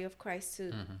the body of Christ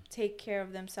to take care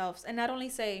of themselves, and not only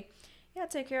say,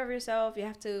 take care of yourself, you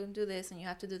have to do this and you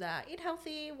have to do that, eat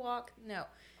healthy, walk. No,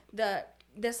 the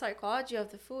psychology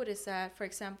of the food is that, for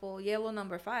example, yellow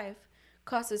number 5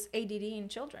 causes ADD in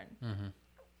children.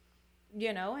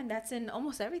 And that's in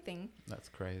almost everything. That's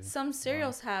crazy. Some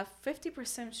cereals have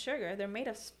 50% sugar. They're made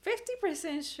of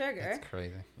 50% sugar. That's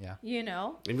crazy. Yeah.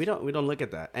 And we don't look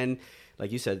at that. And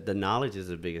like you said, the knowledge is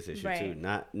the biggest issue too.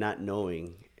 Not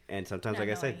knowing. And sometimes, like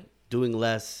I said, doing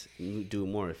less, you do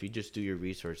more. If you just do your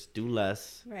research, do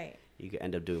less. Right. You can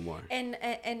end up doing more. And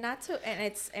not to, and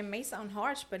it may sound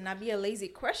harsh, but not be a lazy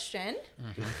Christian.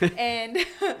 And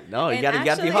no, you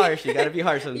gotta be harsh. You gotta be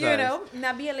harsh sometimes.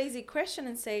 Not be a lazy Christian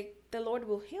and say, the Lord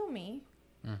will heal me,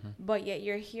 but yet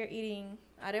you're here eating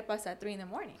arepas at 3 a.m.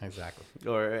 Exactly.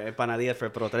 Or empanadillas for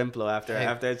pro templo after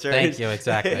church. Thank you,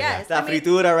 exactly. Yes. La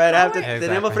fritura right after. Exactly.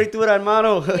 Tenemos fritura,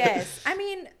 hermano. Yes. I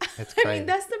mean,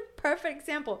 that's the perfect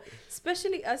example,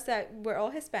 especially us that we're all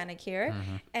Hispanic here.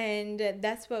 And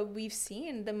that's what we've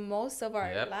seen the most of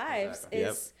our lives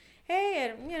is,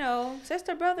 hey,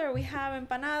 sister, brother, we have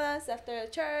empanadas after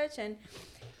church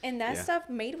and that stuff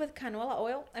made with canola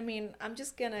oil. I mean, I'm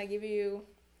just going to give you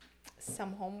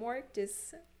some homework.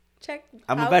 Just check.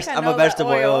 I'm a vegetable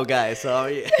oil guy, so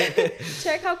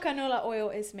check how canola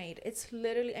oil is made. It's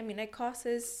literally, I mean, it's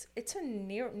a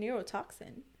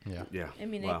neurotoxin. Yeah. I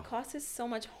mean, it causes so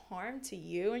much harm to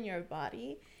you and your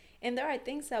body. And there are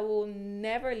things that will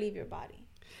never leave your body.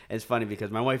 It's funny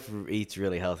because my wife eats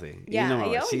really healthy.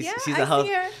 Yeah, she's a health.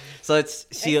 So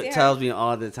she tells me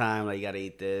all the time, like, you gotta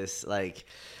eat this, like.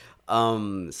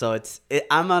 So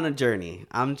I'm on a journey.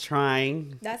 I'm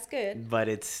trying. That's good. But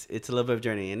it's a little bit of a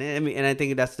journey, and I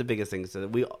think that's the biggest thing.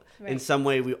 So in some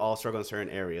way, we all struggle in certain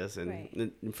areas,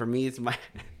 and for me, it's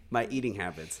my eating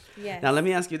habits. Yes. Now let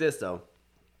me ask you this though.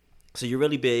 So you're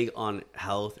really big on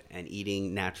health and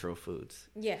eating natural foods.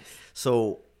 Yes.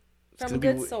 So. From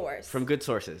good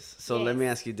sources. So let me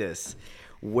ask you this.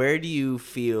 Where do you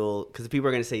feel, because people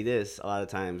are going to say this a lot of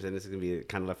times, and this is going to be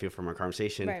kind of left field from our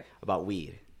conversation about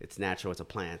weed. It's natural, it's a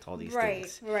plant, all these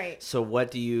things. Right. So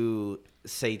what do you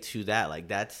say to that? Like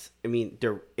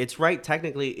it's right.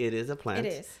 Technically, it is a plant.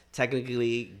 It is.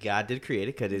 Technically, God did create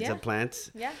it because it's a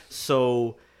plant. Yeah.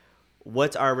 So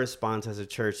what's our response as a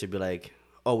church to be like,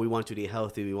 oh, we want you to eat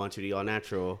healthy, we want you to eat all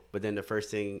natural, but then the first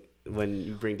thing when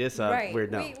you bring this up, we're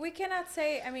no. We cannot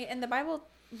say, I mean, in the Bible,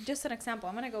 just an example,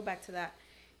 I'm going to go back to that.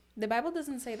 The Bible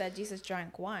doesn't say that Jesus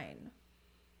drank wine,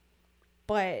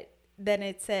 but then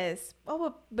it says,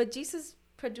 but Jesus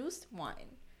produced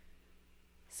wine.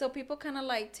 So people kind of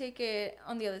like take it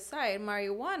on the other side.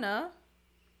 Marijuana,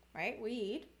 right?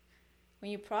 Weed,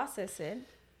 when you process it,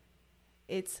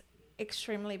 it's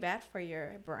extremely bad for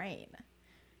your brain.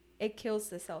 It kills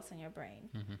the cells in your brain.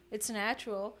 It's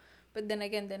natural, but then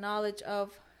again, the knowledge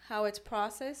of how it's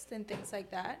processed and things like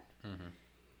that,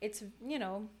 it's,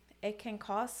 it can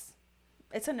cause,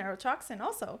 it's a neurotoxin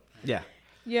also. Yeah.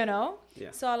 Yeah.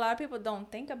 So a lot of people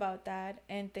don't think about that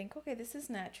and think, okay, this is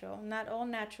natural. Not all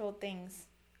natural things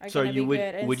are going to be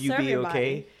good and would you serve be your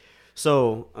okay? body.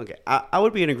 So, okay, I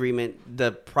would be in agreement.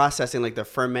 The processing, like the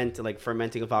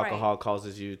fermenting of alcohol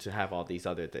causes you to have all these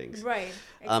other things. Right.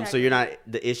 Exactly. So you're not,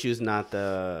 the issue is not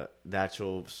the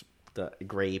actual, the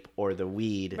grape or the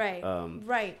weed.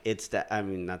 Right. It's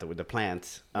the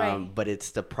plants, but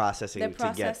it's the processing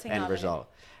to get end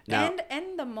result. Now,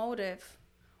 and the motive.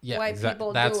 Yeah, why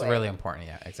people that's do really it. important.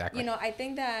 Yeah, exactly. I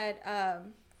think that,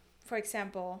 for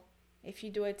example, if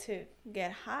you do it to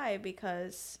get high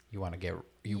because You want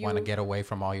to get away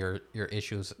from all your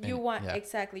issues. you want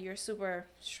exactly, you're super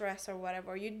stressed or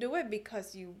whatever. You do it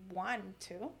because you want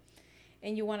to,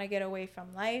 and you want to get away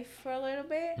from life for a little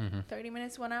bit, 30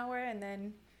 minutes, 1 hour, and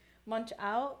then munch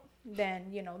out.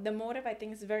 Then the motive, I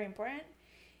think, is very important.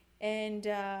 And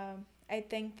I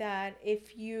think that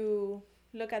if you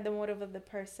look at the motive of the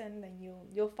person, then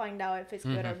you'll find out if it's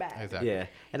good or bad. Exactly.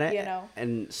 Yeah,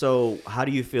 and so how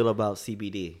do you feel about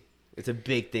CBD? It's a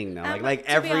big thing now. Like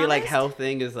every honest, health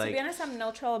thing is like. To be honest, I'm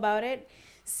neutral about it.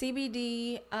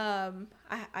 CBD,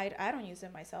 I don't use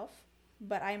it myself,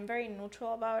 but I'm very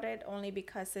neutral about it only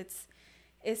because it's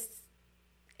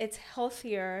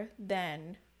healthier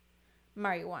than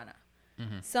marijuana.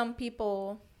 Some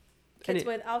people, kids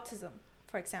with autism,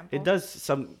 for example. It does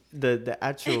the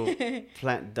actual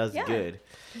plant does good.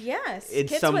 Yes. In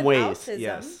kids some ways, autism,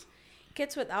 yes.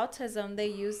 Kids with autism, they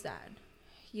use that,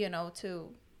 to,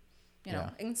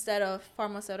 instead of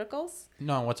pharmaceuticals.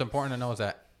 No, what's important to know is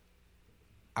that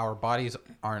our bodies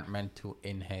aren't meant to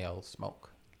inhale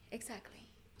smoke. Exactly.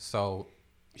 So,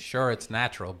 sure, it's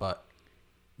natural, but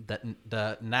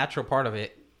the natural part of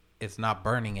it is not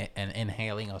burning it and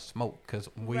inhaling a smoke, because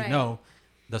we know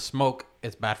the smoke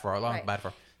is bad for our lungs, bad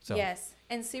for. So yes,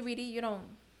 and CBD, you don't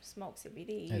smoke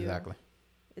CBD. Exactly.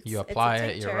 You apply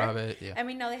it, you rub it. Yeah. I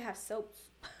mean, now they have soaps.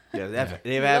 Yeah,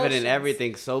 they have it in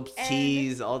everything: soaps,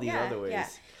 teas, all these other ways. Yeah.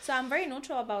 So I'm very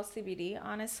neutral about CBD.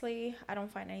 Honestly, I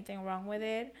don't find anything wrong with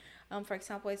it. For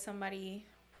example, if somebody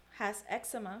has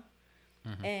eczema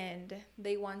and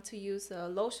they want to use a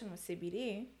lotion with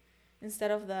CBD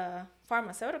instead of the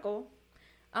pharmaceutical,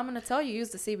 I'm gonna tell you use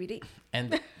the CBD.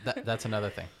 And that's another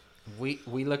thing.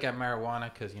 We look at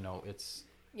marijuana because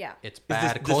it's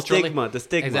bad culturally. The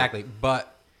stigma. Exactly.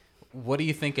 But what do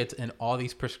you think it's in all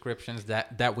these prescriptions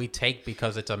that we take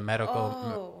because it's a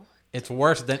medical? It's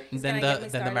worse than the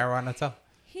marijuana itself.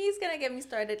 He's gonna get me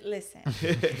started. Listen.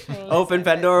 Open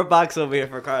Pandora box over here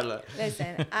for Carla.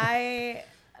 Listen,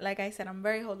 like I said, I'm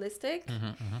very holistic.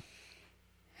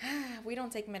 We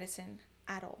don't take medicine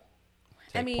at all.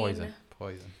 Poison.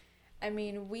 I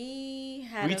mean, we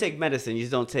take medicine. You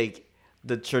just don't take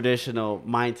the traditional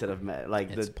mindset of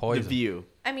the view.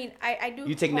 I mean, I do.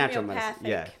 You take natural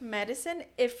medicine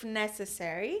if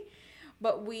necessary,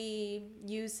 but we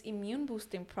use immune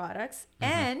boosting products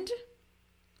and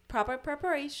proper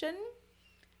preparation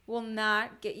will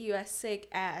not get you as sick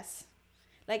as,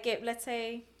 let's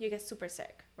say you get super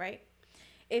sick, right?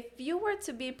 If you were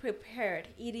to be prepared,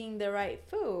 eating the right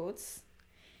foods,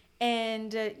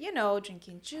 and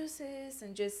drinking juices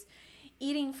and just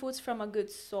eating foods from a good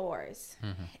source,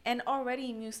 and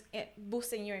already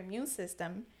boosting your immune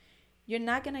system, you're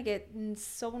not gonna get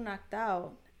so knocked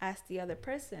out as the other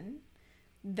person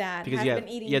that has been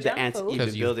eating junk food.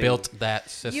 Because you built that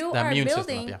system, that immune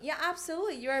system. Yeah,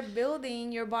 absolutely. You are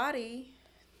building your body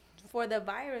for the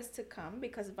virus to come,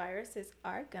 because viruses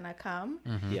are gonna come,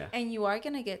 and you are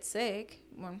gonna get sick.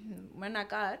 We're not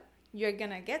God. You're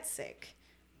gonna get sick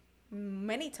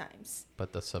many times.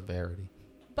 But the severity.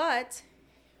 But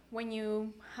when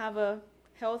you have a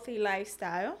healthy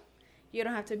lifestyle, you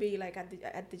don't have to be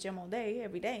at the gym all day,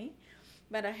 every day.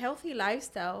 But a healthy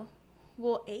lifestyle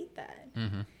will aid that.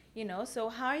 So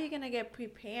how are you gonna get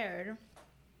prepared?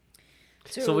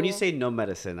 So when you say no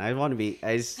medicine, I want to be,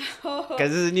 because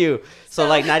this is new. So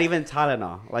not even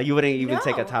Tylenol. You wouldn't even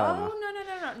take a Tylenol. Oh,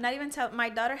 no. Not even Tylenol. My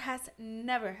daughter has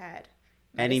never had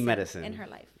any medicine in her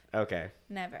life. Okay.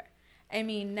 Never. I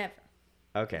mean, never.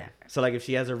 Okay. Never. So if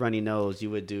she has a runny nose, you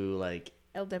would do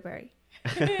elderberry.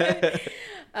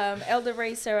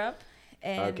 Elderberry syrup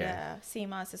and sea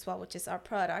moss as well, which is our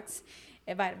products.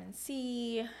 Vitamin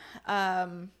C.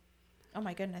 Oh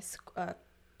my goodness.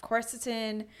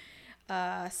 Quercetin.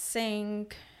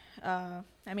 Zinc. I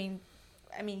mean,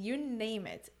 you name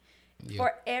it. Yeah.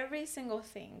 For every single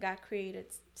thing, God created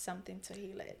something to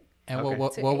heal it. And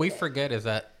what we forget is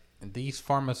that these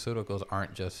pharmaceuticals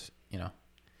aren't just,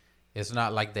 it's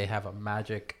not like they have a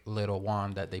magic little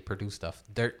wand that they produce stuff.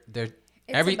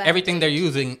 Everything they're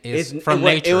using is from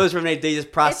nature. It was from nature. They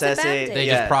just process it. They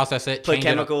just process it. Put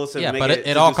chemicals. But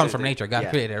it all comes from nature. God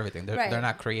created everything. They're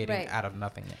not creating out of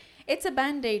nothing yet. It's a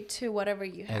Band-Aid to whatever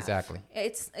you have. Exactly.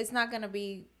 It's not going to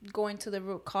be going to the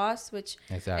root cause, which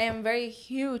I am very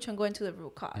huge on going to the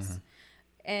root cause.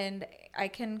 And I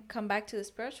can come back to the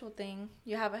spiritual thing.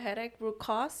 You have a headache, root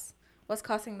cause. What's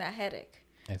causing that headache?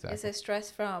 Exactly. Is it stress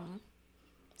from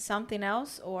something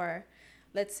else? Or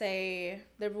let's say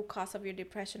the root cause of your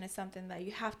depression is something that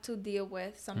you have to deal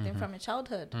with, something from your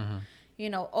childhood.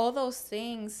 All those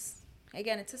things.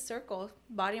 Again, it's a circle,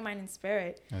 body, mind, and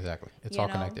spirit. Exactly. It's all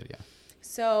connected, yeah.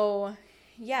 So,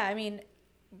 yeah, I mean,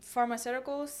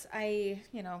 pharmaceuticals, I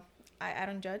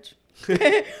don't judge.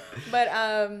 But,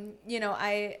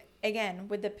 again,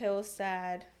 with the pills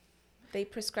that they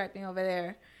prescribed me over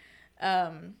there,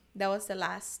 that was the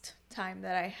last time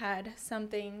that I had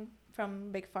something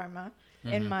from Big Pharma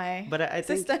in my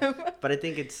system. But I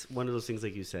think it's one of those things,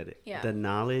 like you said, Yeah. the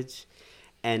knowledge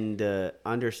and the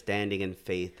understanding and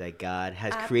faith that God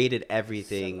has created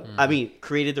everything. I mean,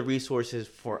 created the resources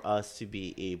for us to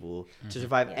be able to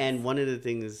survive. Yes. And one of the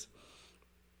things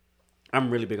I'm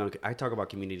really big on, I talk about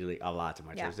community a lot to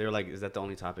my church. They're like, is that the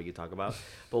only topic you talk about?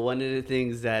 But one of the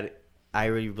things that I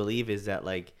really believe is that,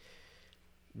 like,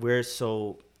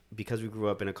 because we grew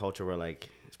up in a culture where, like,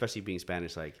 especially being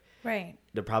Spanish, like, Right.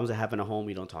 the problems that happen at home,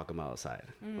 we don't talk them outside.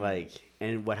 Like,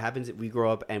 and what happens is we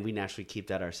grow up and we naturally keep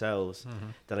that ourselves.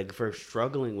 That, like, if we're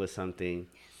struggling with something,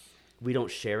 we don't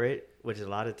share it, which a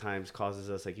lot of times causes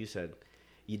us, like you said,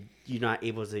 you're not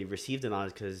able to receive the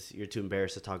knowledge because you're too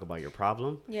embarrassed to talk about your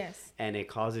problem. Yes. And it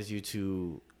causes you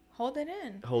to Hold it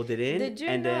in. Did you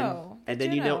and know?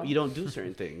 then you don't do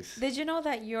certain things. Did you know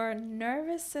that your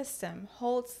nervous system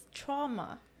holds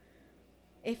trauma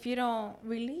if you don't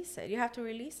release it? You have to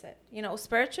release it.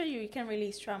 Spiritually, you can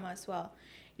release trauma as well.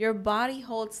 Your body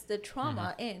holds the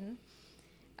trauma in.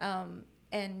 And,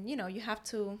 you have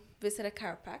to visit a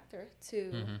chiropractor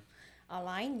to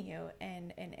align you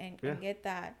and get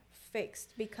that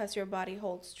fixed because your body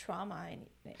holds trauma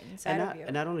inside of you.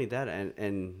 And not only that,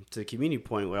 and to the community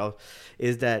point,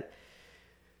 is that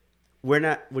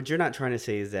what you're not trying to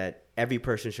say is that every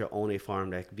person should own a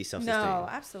farm that can be self-sustaining. No,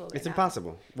 absolutely It's not.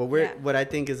 impossible. Well, what I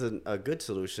think is a good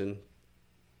solution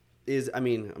is, I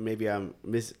mean, maybe I'm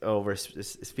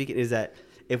speaking, is that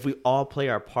if we all play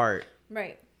our part,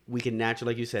 right, we can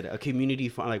naturally, like you said, a community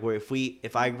farm, like where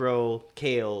if I grow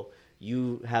kale,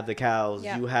 you have the cows,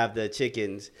 you have the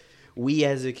chickens.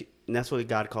 And that's what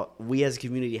God called, we as a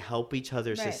community help each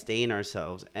other sustain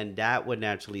ourselves. And that would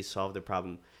naturally solve the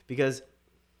problem. Because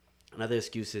another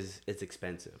excuse is it's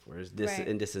expensive, or it's this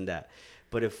and this and that.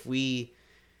 But if we,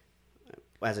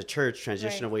 as a church,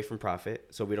 transition away from profit,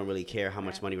 so we don't really care how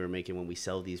much money we're making when we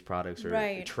sell these products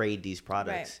or trade these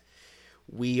products,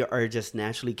 we are just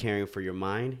naturally caring for your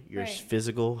mind, your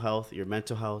physical health, your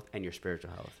mental health, and your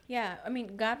spiritual health. Yeah, I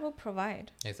mean, God will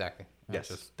provide. Exactly. I was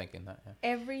just thinking that. Yeah.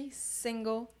 Every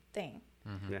single thing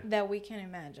that we can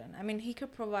imagine. I mean, He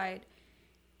could provide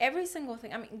every single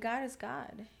thing. I mean, God is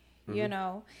God,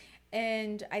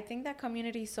 And I think that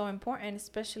community is so important,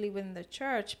 especially within the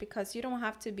church, because you don't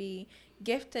have to be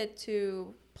gifted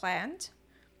to plant,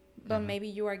 but maybe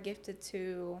you are gifted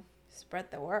to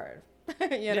spread the word.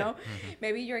 know,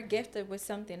 maybe you're gifted with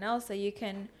something else that you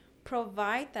can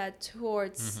provide that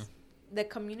towards the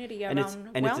community around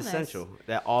wellness. And it's essential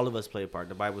that all of us play a part.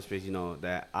 The Bible speaks,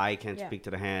 that I can't speak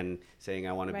to the hand saying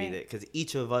I want to be there, because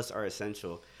each of us are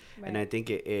essential. And I think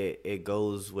it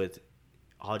goes with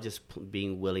all just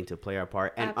being willing to play our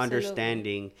part and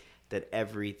understanding that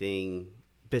everything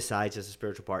besides just the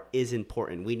spiritual part is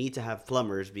important. We need to have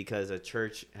plumbers because a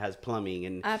church has plumbing,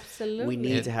 and we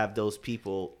need to have those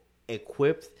people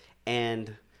equipped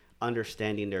and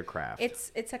understanding their craft.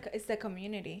 It's the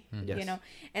community,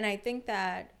 and I think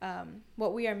that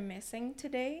what we are missing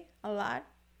today a lot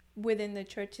within the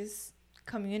church is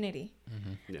community.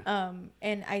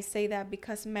 And I say that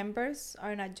because members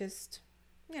are not just,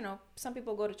 some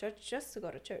people go to church just to go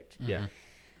to church.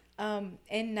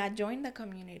 And not join the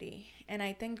community. And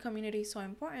I think community is so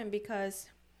important because,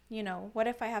 what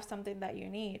if I have something that you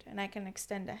need and I can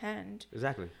extend a hand?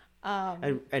 Exactly.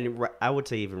 And I would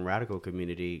say even radical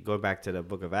community, going back to the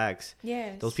book of Acts,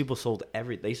 those people sold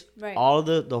everything. All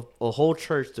the whole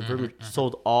church,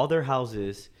 sold all their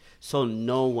houses so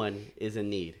no one is in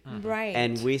need. Right.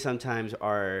 And we sometimes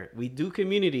we do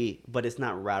community, but it's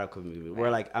not radical community. We're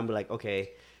like, I'm like,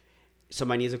 okay,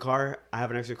 somebody needs a car. I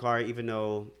have an extra car, even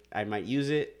though I might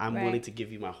use it. I'm willing to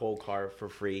give you my whole car for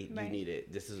free. You need it.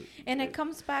 And it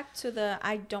comes back to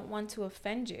I don't want to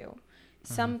offend you.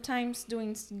 Sometimes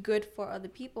doing good for other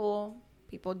people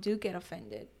do get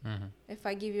offended. If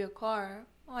I give you a car,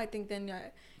 I think then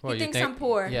you think I'm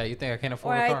poor. Yeah, you think I can't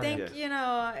afford a car. Or I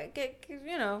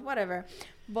think, whatever.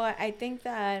 But I think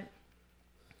that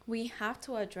we have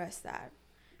to address that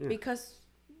because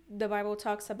the Bible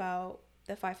talks about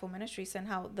the fivefold ministries and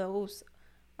how those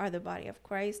are the body of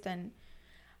Christ and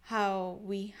how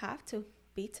we have to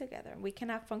be together. We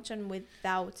cannot function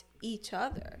without each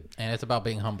other. And it's about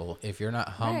being humble. If you're not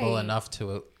humble enough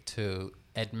to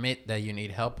admit that you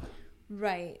need help,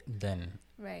 then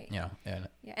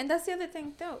and that's the other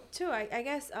thing too. I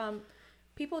guess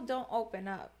people don't open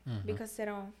up because I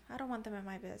don't want them in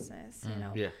my business,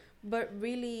 But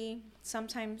really,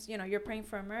 sometimes, you know, you're praying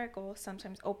for a miracle,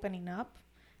 sometimes opening up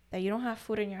that you don't have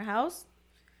food in your house.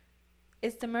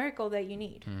 It's the miracle that you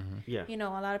need. Yeah. You know,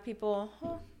 a lot of people,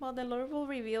 oh, well, the Lord will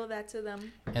reveal that to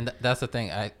them. And that's the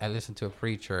thing. I listened to a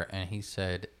preacher, and he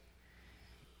said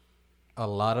a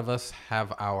lot of us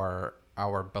have our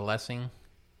blessing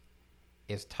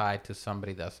is tied to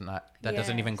somebody that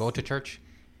doesn't even go to church.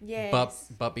 Yes.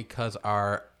 But because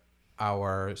our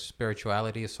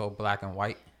spirituality is so black and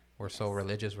white, we're so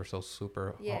religious, we're so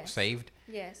super saved.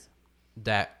 Yes.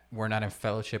 That we're not in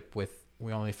fellowship with.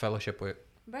 We only fellowship with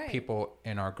people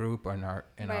in our group or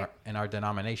in our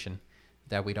denomination.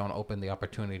 That we don't open the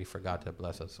opportunity for God to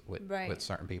bless us with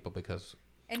certain people because.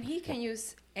 And He can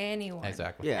use anyone.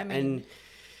 Exactly. Yeah, I mean, and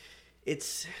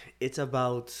it's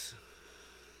about.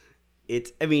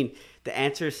 I mean, the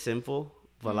answer is simple,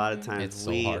 but a lot of times It's so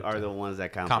we hard are to the ones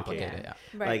that complicate it. Yeah.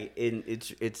 Right. Like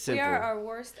it's simple. We are our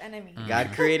worst enemy.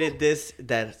 God created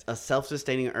that's a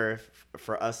self-sustaining earth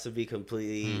for us to be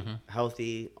completely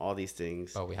healthy, all these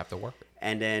things. But we have to work.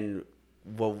 And then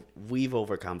we've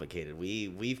overcomplicated.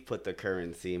 We've put the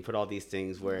currency and put all these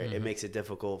things where it makes it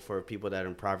difficult for people that are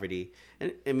in poverty.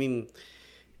 And I mean,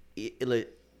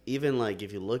 even like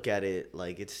if you look at it,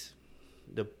 like it's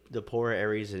the poorer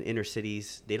areas in inner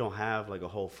cities, they don't have like a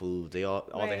Whole Foods. They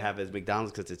all they have is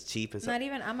McDonald's because it's cheap and stuff. Not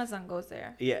even Amazon goes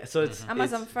there. Yeah, so it's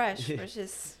Amazon Fresh, which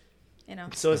is, you know.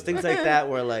 So it's things like that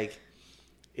where like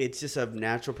it's just a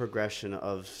natural progression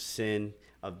of sin,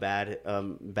 of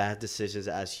bad decisions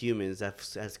as humans that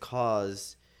has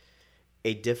caused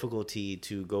a difficulty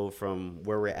to go from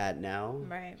where we're at now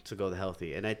to go to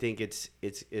healthy. And I think it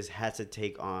has to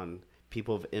take on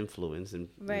people of influence and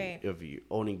of you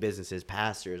owning businesses,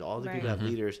 pastors, all the people that have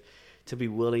leaders to be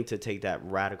willing to take that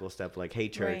radical step. Like, hey,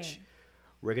 church,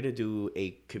 we're gonna do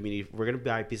a community. We're gonna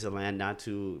buy a piece of land not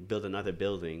to build another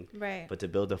building, but to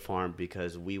build a farm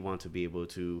because we want to be able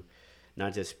to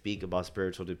not just speak about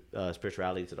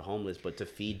spirituality to the homeless, but to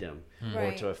feed them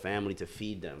or to a family to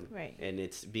feed them. And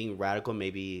it's being radical,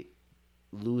 maybe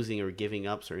losing or giving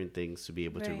up certain things to be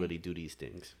able to really do these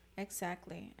things.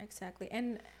 Exactly.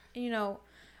 And you know,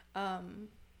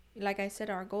 like I said,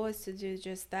 our goal is to do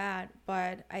just that,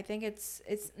 but I think it's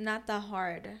not that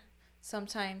hard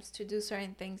sometimes to do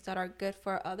certain things that are good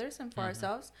for others and for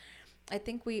ourselves. I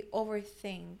think we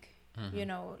overthink, you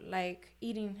know, like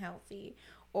eating healthy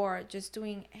or just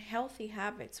doing healthy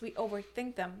habits. We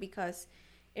overthink them because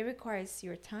it requires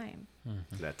your time.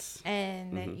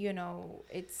 You know,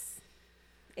 it's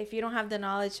if you don't have the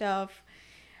knowledge of,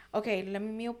 okay, let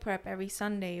me meal prep every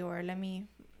Sunday, or let me,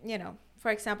 you know,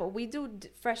 for example, we do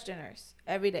fresh dinners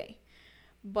every day.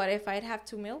 But if I'd have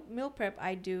to meal prep,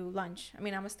 I do lunch. I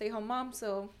mean, I'm a stay-home mom,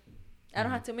 so I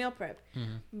don't have to meal prep.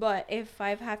 But if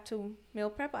I've had to meal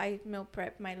prep, I meal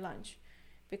prep my lunch.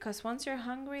 Because once you're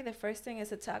hungry, the first thing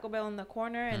is a Taco Bell in the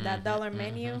corner and that dollar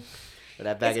menu. Or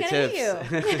that bag of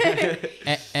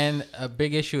chips. And a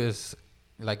big issue is,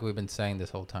 like we've been saying this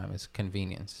whole time, is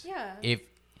convenience. Yeah.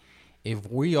 If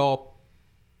we all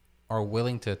are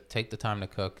willing to take the time to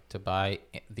cook, to buy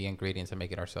the ingredients and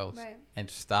make it ourselves, and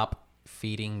stop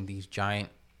feeding these giant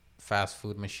fast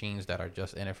food machines that are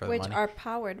just in it for the money. Which are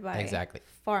powered by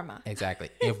pharma. Exactly.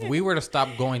 If we were to stop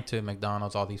going to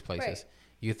McDonald's, all these places,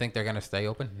 you think they're going to stay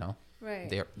open? No.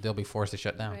 They'll be forced to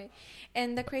shut down.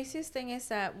 And the craziest thing is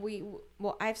that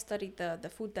I've studied the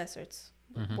food deserts.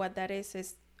 What that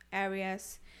is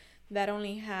areas that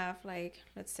only have, like,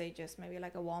 let's say just maybe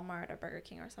like a Walmart or Burger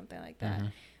King or something like that.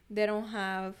 They don't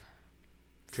have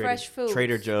fresh foods.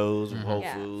 Trader Joe's, Whole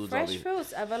Foods. Fresh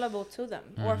foods available to them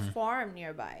or farm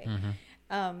nearby.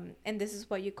 And this is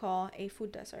what you call a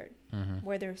food desert,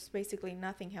 where there's basically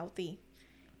nothing healthy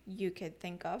you could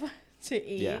think of to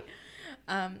eat.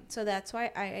 So that's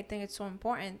why I think it's so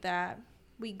important that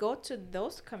we go to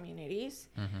those communities,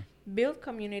 build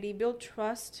community, build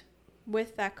trust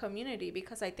with that community,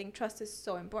 because I think trust is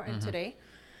so important today.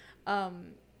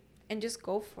 And just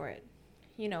go for it.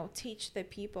 You know, teach the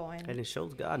people. And it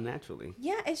shows God naturally.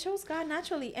 Yeah, it shows God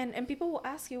naturally. And people will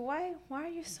ask you, why are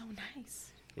you so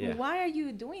nice? Why are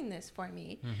you doing this for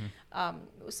me?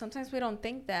 Sometimes we don't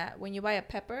think that when you buy a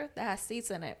pepper that has seeds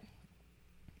in it,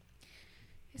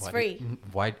 it's free.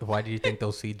 Why do you think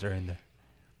those seeds are in there?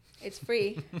 It's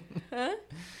free.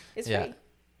 It's free.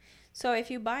 So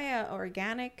if you buy a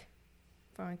organic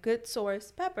from a good source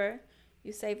pepper,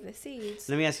 you save the seeds.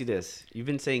 Let me ask you this. You've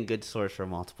been saying good source for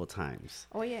multiple times.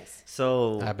 Oh, yes.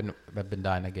 So I've been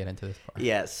dying to get into this part.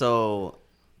 Yeah, so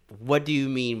what do you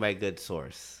mean by good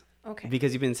source? Okay.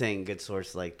 Because you've been saying good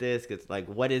source like this, like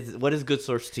what is good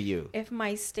source to you? If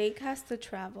my steak has to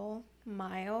travel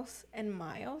miles and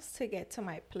miles to get to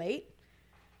my plate,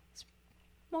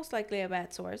 most likely a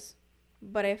bad source.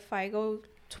 But if I go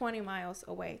 20 miles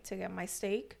away to get my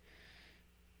steak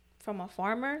from a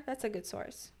farmer, that's a good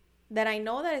source. That I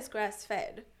know that it's grass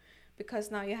fed,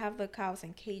 because now you have the cows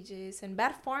in cages and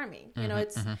bad farming. You know,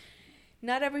 it's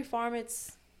not every farm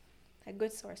it's a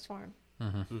good source farm.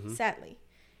 Sadly,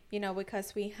 you know,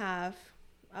 because we have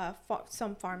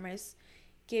some farmers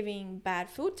giving bad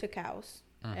food to cows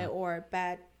or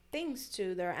bad things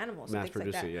to their animals, mass and things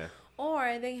producer, like that. yeah.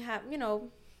 Or they have, you know,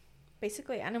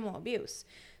 basically animal abuse.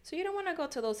 So you don't want to go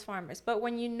to those farmers. But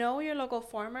when you know your local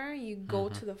farmer, you go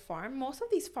to the farm. Most of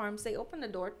these farms, they open the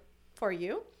door for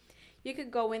you. You could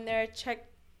go in there, check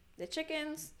the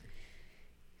chickens,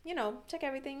 you know, check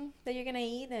everything that you're going to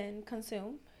eat and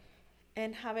consume,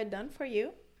 and have it done for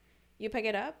you. You pick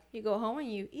it up, you go home,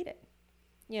 and you eat it,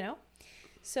 you know.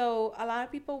 So a lot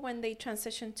of people, when they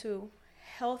transition to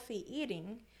healthy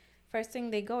eating, first thing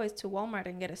they go is to Walmart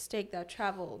and get a steak that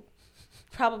traveled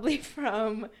probably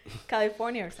from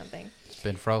California or something. It's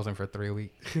been frozen for 3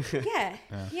 weeks. Yeah,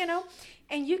 you know,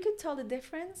 and you could tell the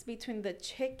difference between the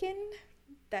chicken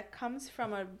that comes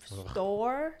from a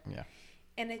store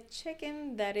and a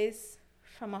chicken that is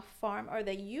from a farm, or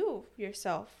that you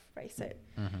yourself raise it.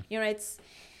 You know, it's,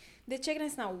 the chicken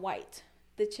is not white.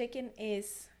 The chicken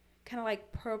is kind of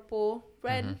like purple,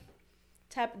 red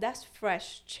type. That's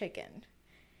fresh chicken.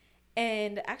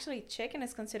 And actually, chicken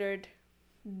is considered,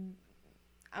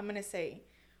 I'm going to say,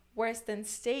 worse than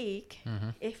steak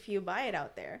if you buy it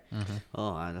out there.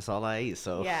 Oh, that's all I eat.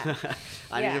 So Yeah.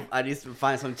 I need to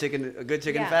find some chicken, a good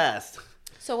chicken fast.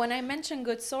 So when I mention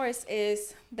good source,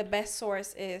 is the best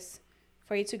source is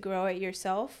for you to grow it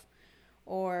yourself,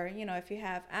 or, you know, if you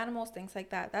have animals, things like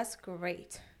that, that's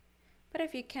great. But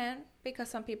if you can't, because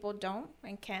some people don't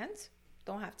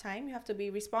have time, you have to be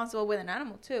responsible with an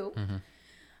animal too.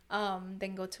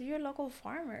 Then go to your local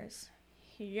farmers.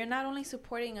 You're not only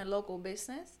supporting a local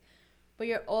business, but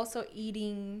you're also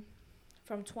eating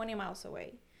from 20 miles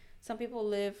away. Some people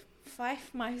live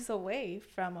 5 miles away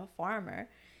from a farmer,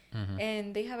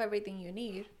 and they have everything you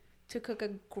need to cook a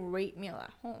great meal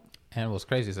at home. And what's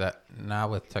crazy is that now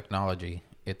with technology,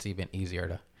 it's even easier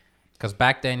to, because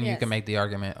back then you can make the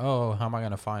argument, oh, how am I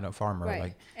going to find a farmer? Right.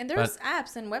 Like, and there's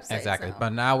apps and websites. Exactly. Now. But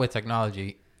now with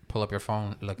technology, pull up your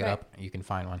phone, look it up, you can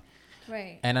find one.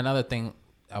 Right. And another thing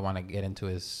I want to get into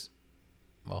is,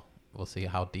 well, we'll see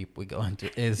how deep we go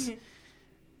into, is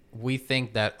we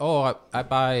think that, oh, I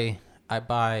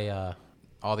buy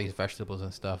all these vegetables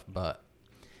and stuff, but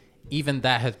even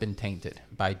that has been tainted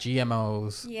by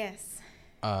GMOs. Yes.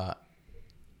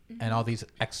 And all these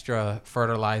extra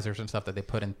fertilizers and stuff that they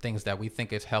put in things that we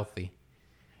think is healthy,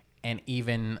 and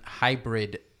even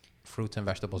hybrid fruits and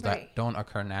vegetables that don't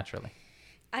occur naturally.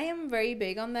 I am very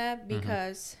big on that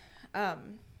because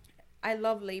I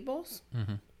love labels,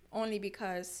 only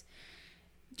because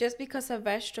just because a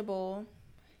vegetable,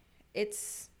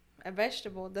 it's a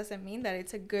vegetable, doesn't mean that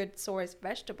it's a good source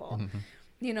vegetable.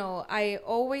 You know, I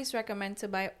always recommend to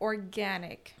buy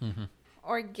organic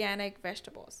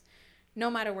vegetables, no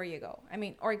matter where you go. I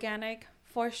mean, organic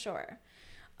for sure.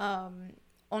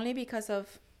 Only because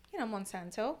of, you know,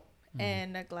 Monsanto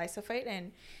and glyphosate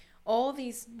and all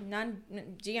these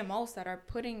non-GMOs that are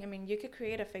putting, I mean, you could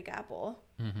create a fake apple,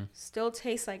 still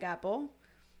taste like apple,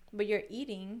 but you're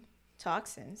eating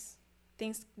toxins,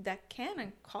 things that can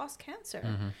and cause cancer.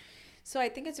 So I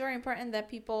think it's very important that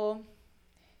people,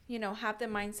 you know, have the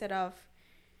mindset of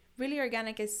really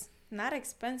organic is not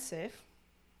expensive,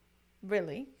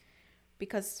 really,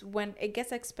 because when it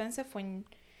gets expensive when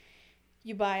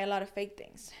you buy a lot of fake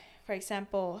things. For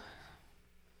example,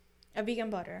 a vegan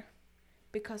butter,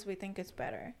 because we think it's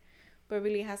better, but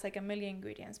really has like a million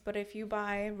ingredients. But if you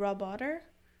buy raw butter,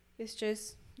 it's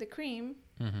just the cream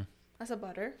as a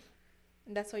butter,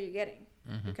 and that's what you're getting,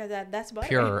 because that's butter.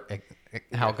 Pure,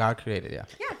 how God created, yeah.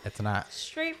 It's not.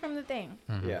 Straight from the thing.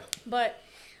 Yeah. But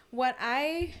what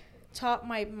I taught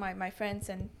my friends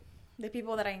and the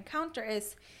people that I encounter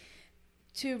is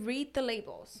to read the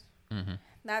labels.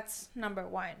 That's number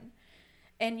one.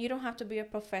 And you don't have to be a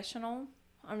professional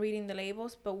on reading the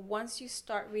labels, but once you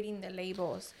start reading the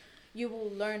labels, you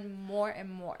will learn more and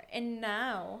more. And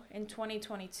now in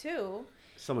 2022,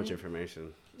 so much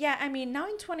information. Yeah, I mean, now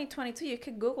in 2022, you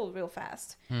could Google real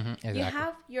fast. Exactly. You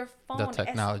have your phone. The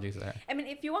technology's there. I mean,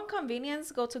 if you want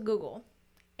convenience, go to Google,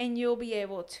 and you'll be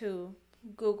able to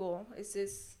Google, is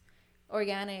this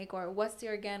organic, or what's the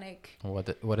organic?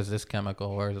 What is this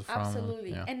chemical? Where is it from?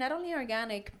 Absolutely. Yeah. And not only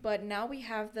organic, but now we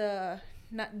have the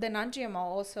non-GMO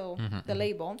also, the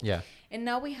label. Yeah. And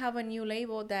now we have a new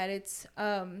label that it's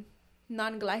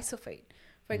non-glyphosate.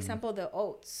 For example, the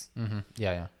oats.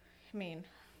 Yeah. I mean,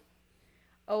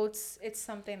 oats, it's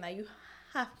something that you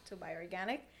have to buy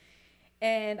organic.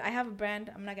 And I have a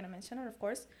brand, I'm not going to mention it, of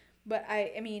course, but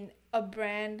I mean, a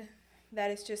brand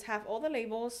that is just have all the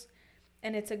labels,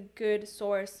 and it's a good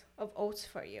source of oats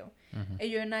for you. And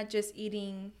you're not just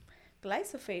eating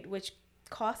glyphosate, which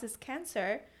causes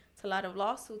cancer. It's a lot of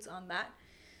lawsuits on that.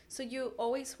 So you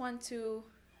always want to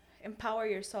empower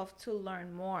yourself to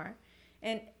learn more.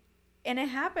 And it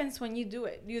happens when you do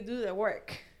it. You do the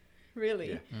work,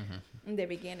 really, in the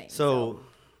beginning. So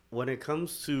when it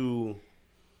comes to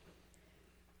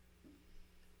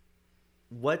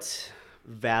what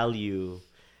value,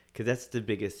 because that's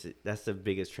the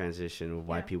biggest transition of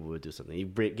why people would do something.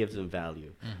 It gives them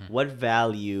value. What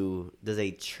value does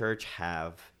a church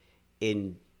have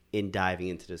in diving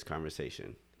into this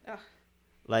conversation?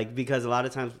 Like, because a lot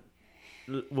of times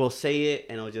we'll say it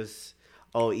and it'll just,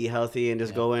 eat healthy and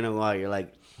just go in and while you're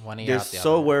like, they're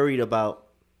so worried about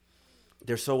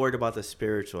the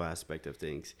spiritual aspect of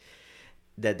things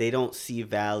that they don't see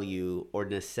value or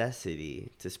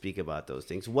necessity to speak about those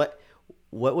things. What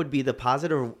would be the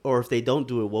positive, or if they don't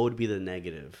do it, what would be the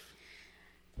negative?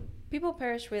 People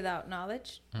perish without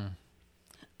knowledge.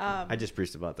 I just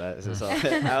preached about that. So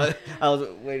I was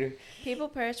waiting. People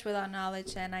perish without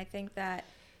knowledge, and I think that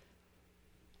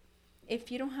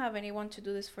if you don't have anyone to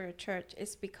do this for your church,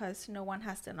 it's because no one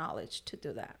has the knowledge to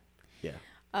do that.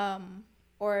 Yeah.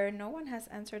 Or no one has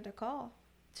answered the call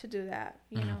to do that.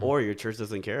 You know. Or your church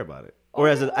doesn't care about it. Or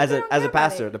as a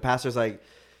pastor, the pastor's like,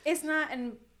 it's not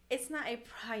a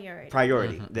priority.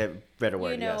 Priority. That better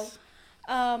word. You know, yes.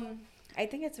 I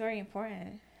think it's very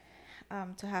important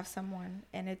to have someone,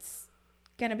 and it's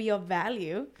gonna be of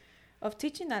value of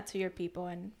teaching that to your people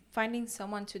and finding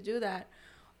someone to do that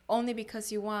only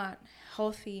because you want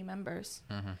healthy members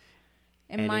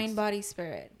and mind, body,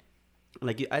 spirit.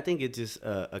 Like, I think it's just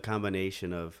a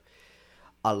combination of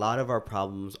a lot of our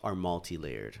problems are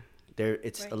multi-layered.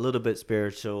 It's a little bit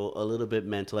spiritual, a little bit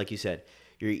mental. Like you said,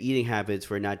 your eating habits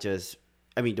were not just,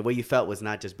 the way you felt was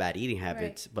not just bad eating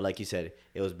habits, but like you said,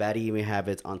 it was bad eating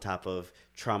habits on top of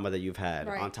trauma that you've had,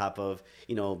 on top of,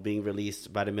 being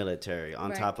released by the military,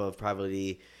 on top of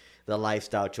probably the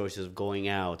lifestyle choices of going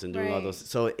out and doing all those.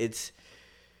 So it's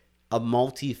a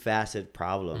multifaceted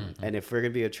problem. And if we're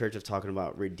going to be a church of talking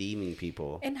about redeeming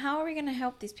people. And how are we going to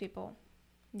help these people?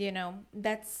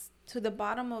 That's to the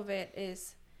bottom of it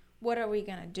is, what are we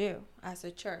going to do as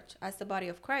a church, as the body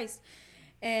of Christ?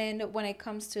 And when it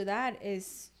comes to that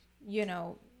is,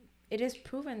 it is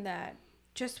proven that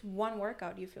just one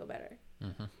workout, you feel better.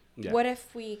 Yeah. What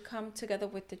if we come together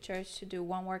with the church to do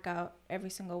one workout every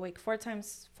single week, four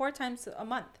times a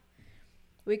month?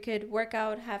 We could work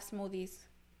out, have smoothies,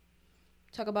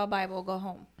 talk about Bible, go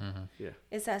home. Yeah,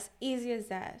 it's as easy as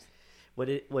that. What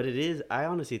it is, I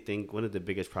honestly think one of the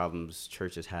biggest problems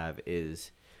churches have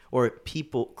is, or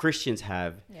Christians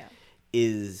have,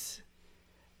 is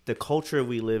the culture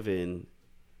we live in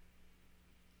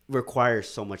requires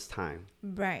so much time.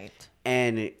 Right.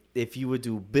 And if you would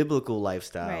do biblical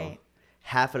lifestyle,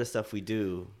 half of the stuff we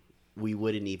do, we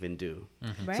wouldn't even do.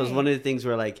 Right. So it's one of the things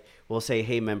where, like, we'll say,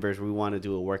 hey, members, we want to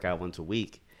do a workout once a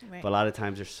week. But a lot of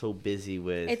times they're so busy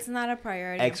with it's not a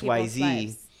priority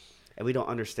XYZ, and we don't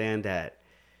understand that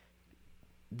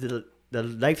the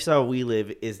lifestyle we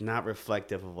live is not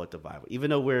reflective of what the Bible,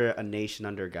 even though we're a nation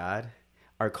under God,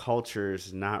 our culture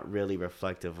is not really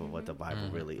reflective of what the Bible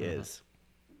really is.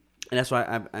 And that's why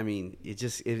I've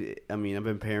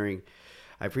been pairing.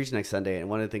 I preach next Sunday, and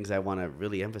one of the things I want to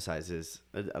really emphasize is,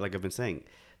 like I've been saying,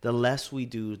 the less we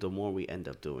do, the more we end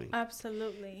up doing.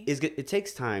 Absolutely. It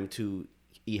takes time to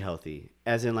eat healthy,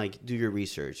 as in, like, do your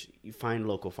research, you find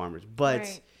local farmers,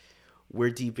 but we're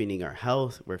deepening our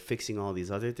health, we're fixing all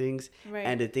these other things,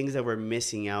 and the things that we're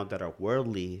missing out that are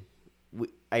worldly.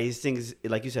 I just think,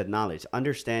 like you said, knowledge,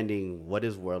 understanding what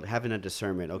is world, having a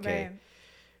discernment. Okay,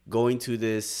 going to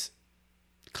this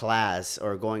class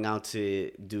or going out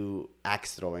to do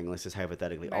axe throwing, let's just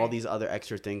hypothetically, all these other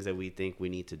extra things that we think we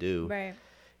need to do.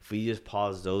 If we just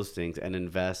pause those things and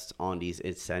invest on these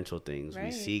essential things,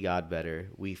 we see God better,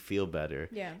 we feel better,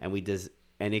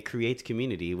 and it creates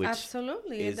community, which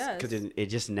absolutely it does, because it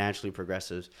just naturally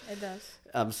progresses. It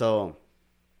does. So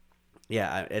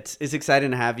yeah, it's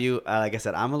exciting to have you. Like I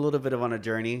said, I'm a little bit on a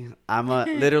journey. I'm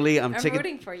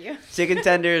rooting for you. Chicken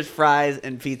tenders, fries,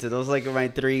 and pizza. Those are like my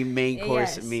 3 main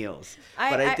course meals.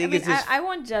 I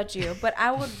won't judge you, but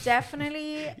I will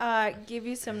definitely give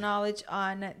you some knowledge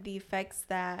on the effects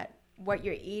that what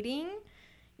you're eating.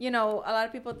 A lot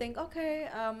of people think, okay,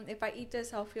 if I eat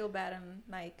this, I'll feel bad in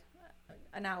like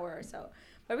an hour or so.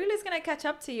 But really, it's gonna catch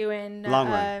up to you in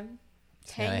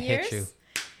 10 years.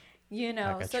 You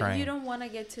know, Like a so train. you don't want to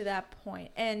get to that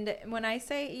point. And when I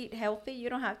say eat healthy, you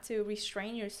don't have to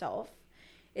restrain yourself.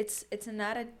 It's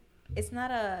not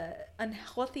a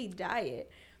unhealthy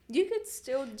diet. You could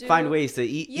still find ways to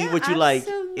eat what you like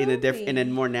in a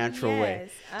more natural way.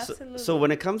 Yes, absolutely. So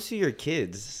when it comes to your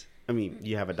kids, I mean,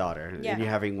 you have a daughter Yeah. and you're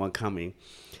having one coming.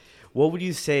 What would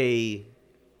you say?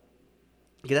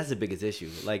 Because that's the biggest issue.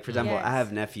 Like, for example, Yes. I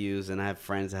have nephews and I have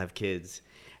friends that have kids,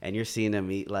 and you're seeing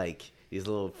them eat like these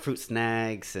little fruit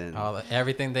snacks and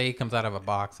Everything they eat comes out of a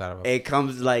box. it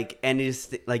comes like, and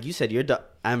it's like you said,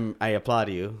 I applaud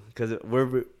you because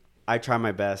I try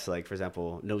my best. Like, for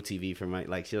example, no TV for my,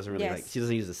 like, she doesn't really Yes. she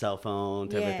doesn't use a cell phone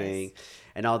type of thing,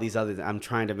 and all these other. I'm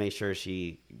trying to make sure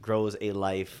she grows a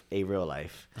real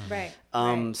life. Right.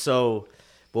 So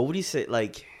what would you say,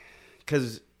 like,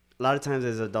 because a lot of times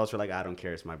as adults we're like, I don't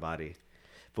care, it's my body,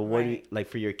 but what do you, like,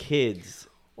 for your kids?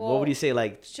 What would you say,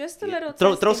 like, just a little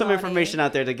throw some testimony. information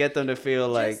out there to get them to feel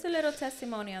like, just a little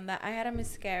testimony on that. I had a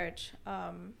miscarriage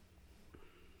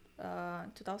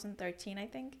 2013, I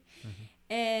think.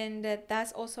 And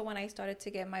that's also when I started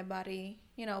to get my body,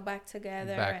 back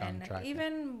together Back on and track.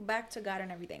 even back to God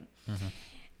and everything.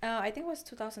 I think it was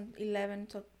 2011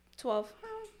 to 12,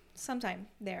 sometime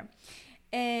there.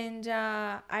 And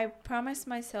I promised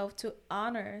myself to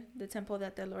honor the temple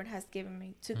that the Lord has given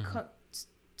me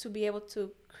to be able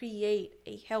to create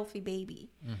a healthy baby,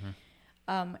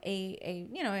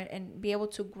 and be able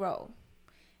to grow.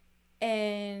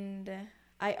 And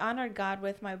I honored God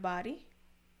with my body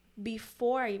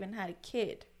before I even had a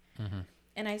kid.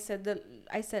 And I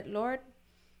said, Lord,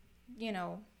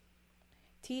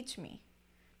 teach me,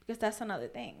 because that's another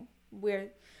thing.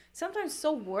 We're sometimes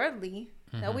so worldly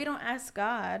that we don't ask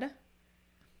God,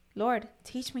 Lord,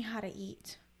 teach me how to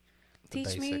eat.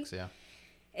 Teach basics, me. yeah.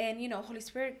 And, Holy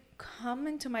Spirit, come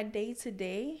into my day to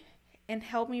day and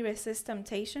help me resist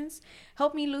temptations.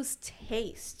 Help me lose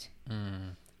taste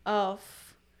of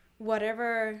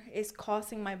whatever is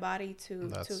causing my body to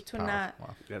not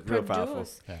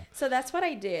produce. Yeah. So that's what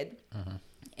I did.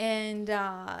 And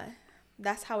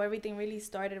that's how everything really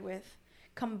started, with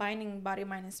combining body,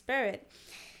 mind, and spirit.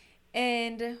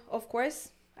 And of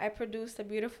course, I produced a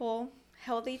beautiful,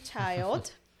 healthy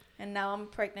child. And now I'm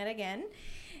pregnant again.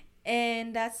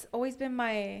 And that's always been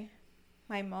my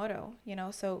motto,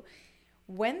 So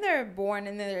when they're born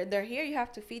and they're here, you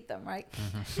have to feed them, right?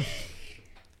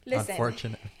 Listen.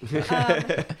 Unfortunate.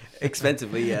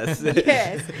 Expensively, yes.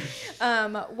 Yes.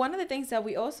 One of the things that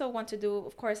we also want to do,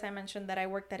 of course, I mentioned that I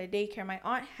worked at a daycare. My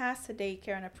aunt has a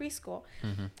daycare and a preschool.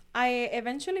 I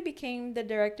eventually became the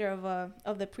director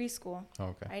of the preschool.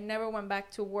 Okay. I never went back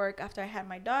to work after I had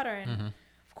my daughter. And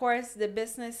of course, the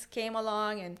business came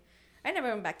along and I never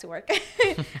went back to work.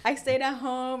 I stayed at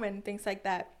home and things like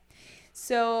that.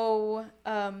 So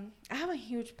I have a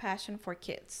huge passion for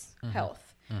kids'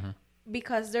 health.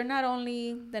 Because they're not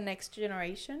only the next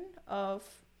generation of,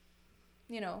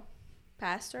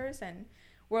 pastors and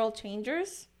world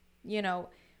changers.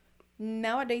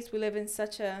 Nowadays we live in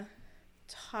such a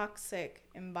toxic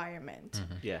environment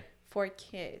for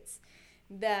kids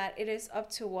that it is up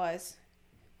to us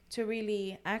to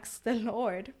really ask the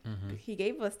Lord. He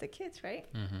gave us the kids, right?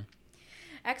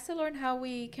 Ask the Lord how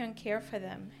we can care for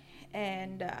them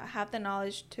and have the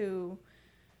knowledge to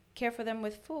care for them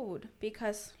with food.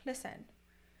 Because listen,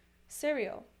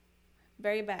 cereal,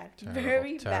 very bad.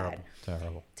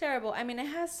 Terrible. I mean, it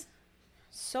has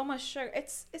so much sugar.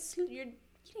 It's you're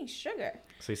eating sugar.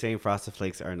 So you're saying Frosted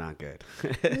Flakes are not good?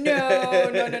 No,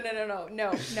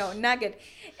 not good.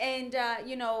 And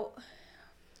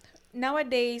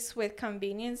nowadays with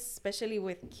convenience, especially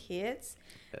with kids,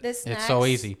 the snacks, it's so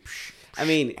easy. I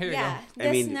mean,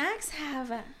 snacks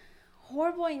have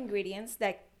horrible ingredients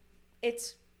that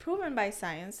it's proven by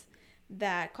science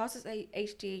that causes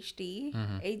ADHD,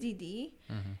 ADD,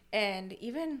 and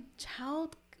even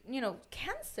child,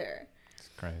 cancer. It's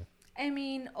crazy. I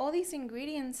mean, all these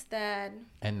ingredients that...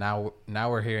 And now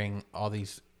we're hearing all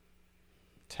these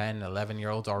 10,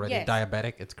 11-year-olds already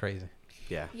diabetic. It's crazy.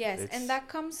 Yeah. Yes, and that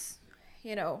comes,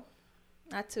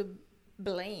 not to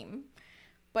blame,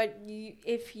 but you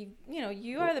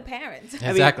are the parents.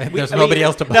 Exactly. There's nobody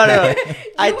else to blame. No.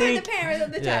 I think the parents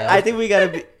of the child. I think we gotta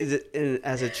be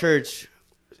as a church.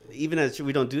 Even as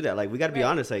we don't do that. Like, we gotta be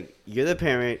honest. Like, you're the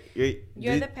parent.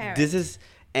 You're the parent. This is,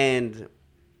 and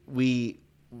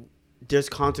there's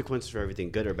consequences for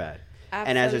everything, good or bad. Absolutely.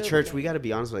 And as a church, we gotta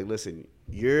be honest. Like, listen,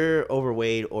 you're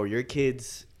overweight or your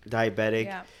kid's diabetic.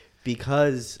 Yeah.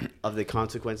 Because of the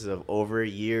consequences of over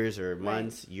years or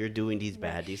months, you're doing these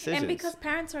bad decisions. And because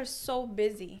parents are so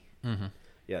busy.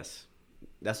 Yes.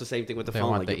 That's the same thing with the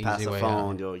phone. Like, you pass the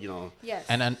phone, Yes.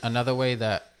 And another way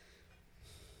that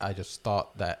I just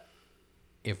thought that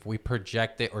if we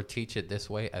project it or teach it this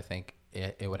way, I think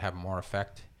it would have more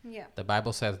effect. Yeah. The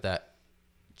Bible says that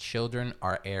children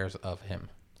are heirs of him.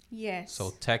 Yes.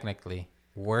 So technically,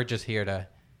 we're just here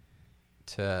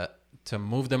to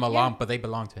move them along, but they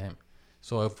belong to him.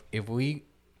 So if we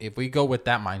go with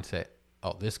that mindset,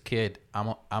 oh, this kid,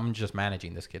 I'm just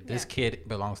managing this kid. This kid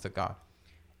belongs to God,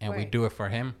 and we do it for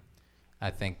him. I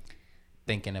think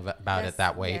thinking about it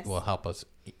that way will help us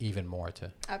even more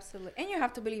to. Absolutely, and you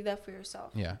have to believe that for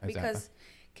yourself. Yeah, exactly. Because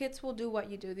kids will do what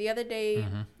you do. The other day,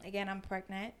 again, I'm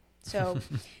pregnant. So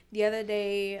the other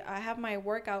day I have my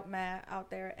workout mat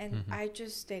out there, and I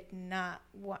just did not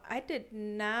want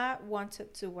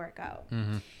to work out.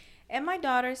 And my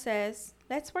daughter says,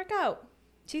 let's work out.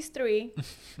 She's 3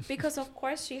 because of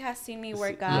course she has seen me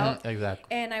work out. Yeah, exactly.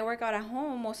 And I work out at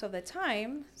home most of the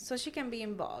time, so she can be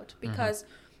involved. Because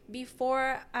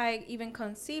before I even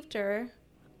conceived her,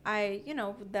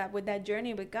 with that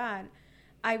journey with God,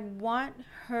 I want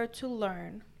her to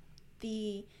learn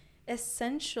the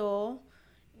essential,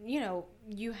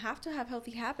 you have to have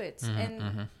healthy habits,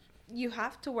 and you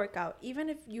have to work out, even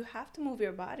if you have to move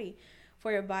your body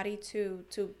for your body to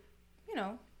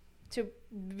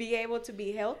be able to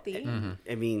be healthy.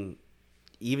 I mean,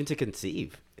 even to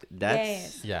conceive,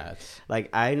 that's like,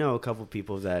 I know a couple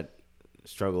people that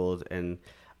struggled and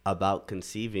about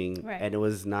conceiving, and it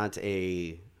was not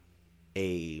a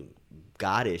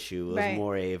God issue. It was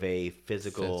more of a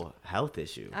physical health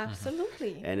issue.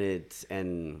 Absolutely.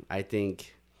 And I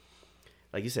think,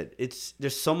 like you said,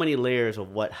 there's so many layers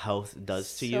of what health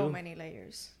does to you. So many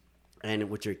layers. And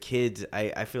with your kids,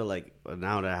 I feel like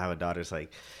now that I have a daughter, it's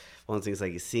like one of the things,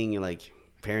 like seeing your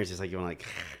parents, just like you're like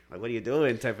what are you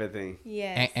doing type of thing.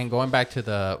 Yes. And going back to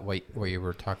the where you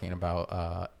were talking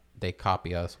about, they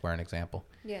copy us. We're an example.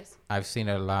 Yes. I've seen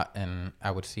it a lot, and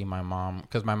I would see my mom,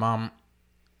 because my mom,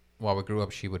 while we grew up,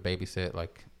 she would babysit,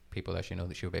 like people that she knew,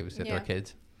 that she would babysit their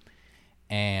kids.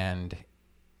 And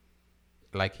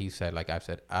like he said, like I've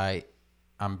said,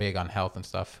 I'm big on health and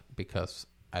stuff because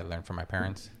I learned from my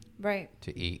parents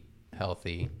to eat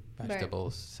healthy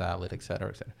vegetables, salad, etc.,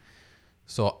 etc.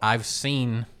 So I've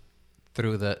seen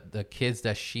through the kids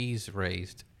that she's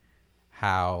raised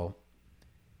how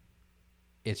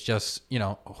it's just,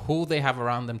 who they have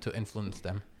around them to influence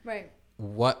them. Right.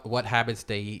 What habits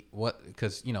they eat,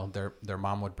 because their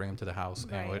mom would bring them to the house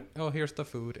and here's the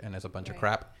food, and there's a bunch of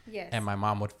crap. Yes. And my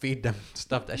mom would feed them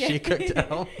stuff that she cooked at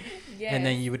home. Yes. And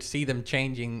then you would see them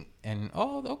changing, and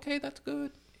okay, that's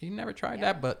good. You never tried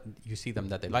that, but you see them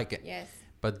that they like it. Yes.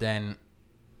 But then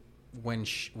when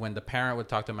the parent would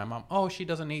talk to my mom, she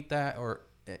doesn't eat that, or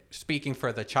speaking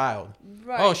for the child,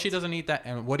 she doesn't eat that,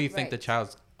 and what do you think the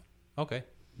child's okay?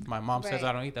 My mom says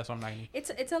I don't eat that, so I'm not eating.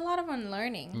 It's a lot of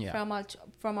unlearning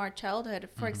from our childhood.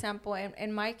 For example,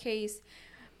 in my case,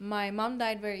 my mom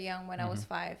died very young when I was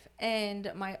 5,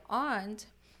 and my aunt,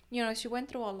 she went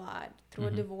through a lot, through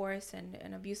a divorce and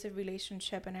an abusive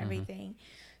relationship and everything.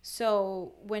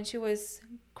 So when she was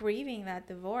grieving that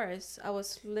divorce, I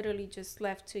was literally just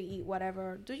left to eat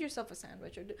whatever. Do yourself a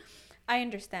sandwich, I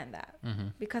understand that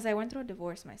because I went through a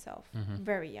divorce myself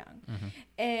very young,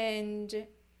 and.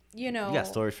 You got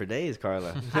stories for days,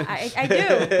 Carla. I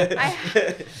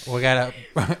do. We're gonna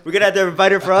have to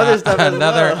invite her for other stuff.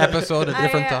 Another episode, a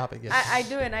different topic. Yes. I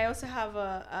do, and I also have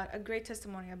a great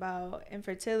testimony about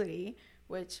infertility,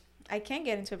 which I can't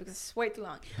get into because it's way too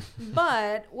long.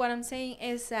 But what I'm saying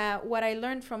is that what I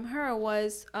learned from her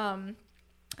was,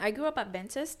 I grew up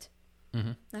Adventist.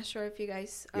 Not sure if you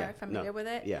guys are familiar with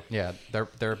it. Yeah.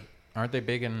 They're aren't they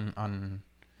big on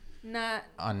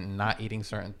not eating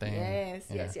certain things.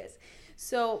 Yes.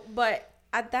 So, but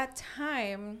at that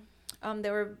time,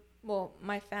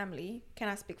 my family,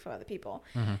 cannot speak for other people.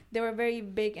 They were very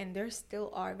big, and they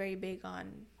still are very big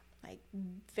on like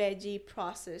veggie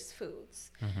processed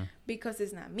foods because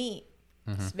it's not meat.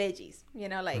 It's veggies,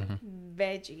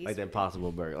 veggies. Like the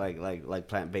Impossible Burger, like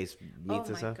plant-based meats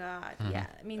and stuff. Oh my God, yeah.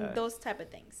 I mean, those type of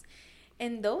things.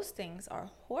 And those things are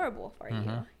horrible for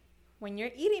you. When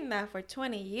you're eating that for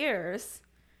 20 years,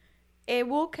 it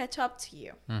will catch up to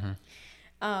you.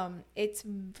 It's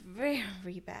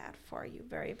very bad for you,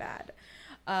 very bad.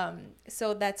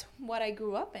 So that's what I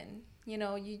grew up in.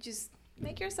 You just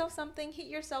make yourself something, heat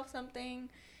yourself something,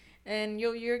 and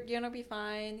you're gonna be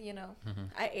fine.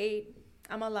 I ate,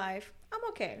 I'm alive, I'm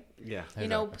okay. Yeah.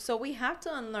 So we have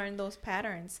to unlearn those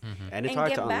patterns and it's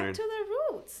hard to unlearn. Get back to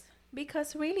the roots,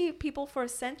 because really people for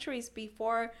centuries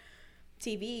before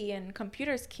TV and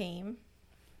computers came,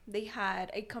 they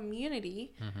had a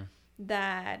community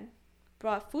that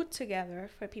brought food together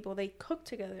for people. They cooked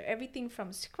together, everything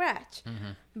from scratch.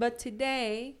 But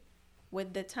today,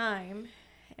 with the time,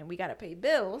 and we got to pay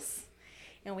bills,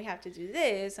 and we have to do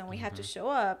this, and we have to show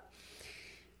up.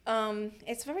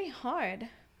 It's very hard.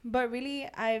 But really,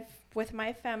 with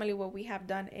my family, what we have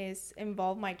done is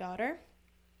involve my daughter.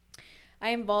 I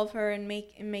involve her in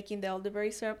making the elderberry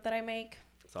syrup that I make.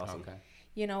 It's awesome. Okay.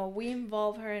 You know, we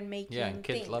involve her in making And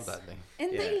kids things. love that thing.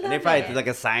 And Yeah. they love And they probably it. do like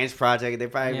a science project. They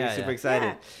probably be super excited.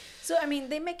 Yeah. So, I mean,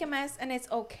 they make a mess, and it's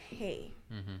okay.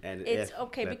 And It's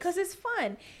okay because it's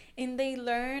fun. And they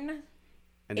learn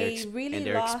and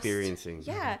they're experiencing.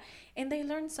 Yeah. And they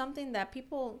learn something that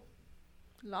people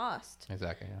lost.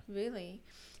 Exactly. Yeah. Really.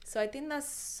 So I think that's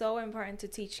so important to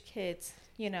teach kids,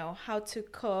 you know, how to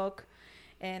cook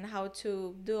and how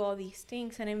to do all these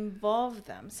things and involve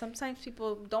them. Sometimes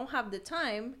people don't have the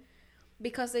time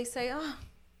because they say, oh,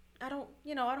 I don't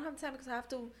have time because I have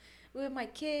to be with my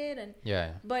kid. And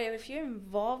Yeah. but if you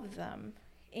involve them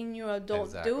in your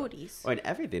adult duties. Or in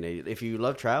everything. If you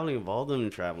love traveling, involve them in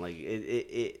traveling. Like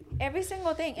it Every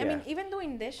single thing. I Yeah. mean, even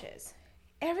doing dishes.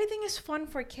 Everything is fun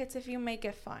for kids if you make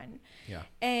it fun. Yeah.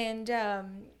 And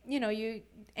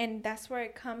and that's where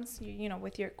it comes,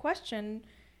 with your question.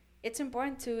 It's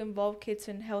important to involve kids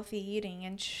in healthy eating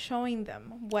and showing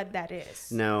them what that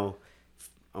is. Now,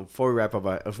 before we wrap up,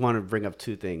 I just want to bring up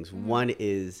two things. One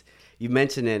is, you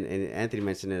mentioned it, and Anthony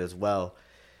mentioned it as well.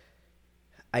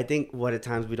 I think what at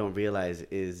times we don't realize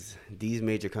is these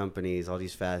major companies, all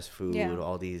these fast food,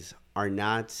 all these are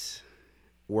not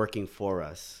working for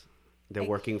us. They're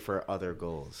working for other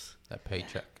goals. That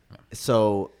paycheck. Yeah.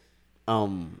 So,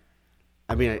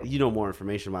 I mean, you know more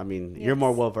information. But I mean, you're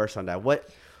more well versed on that. What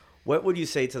would you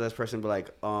say to this person? Be like,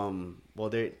 well,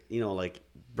 they're like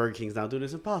Burger King's now doing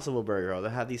this Impossible Burger, or they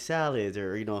have these salads,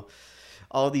 or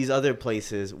all these other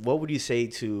places. What would you say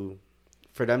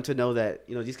for them to know that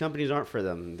these companies aren't for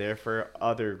them? They're for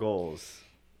other goals.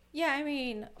 Yeah, I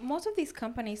mean, most of these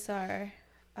companies are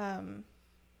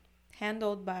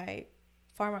handled by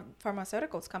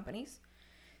pharmaceuticals companies.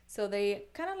 So they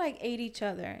kind of like aid each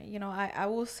other. I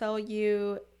will sell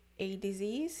you a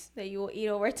disease that you will eat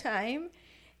over time,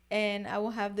 and I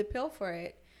will have the pill for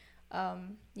it.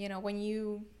 When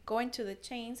you go into the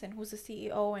chains and who's the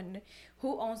CEO and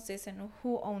who owns this and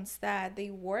who owns that,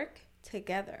 they work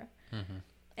together.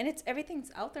 And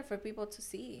everything's out there for people to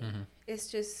see. It's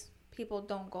just people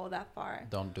don't go that far.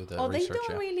 Don't do the research. research.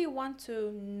 They don't really want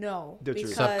to know.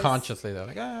 Because subconsciously they're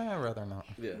like, I'd rather not.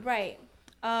 Yeah. Right.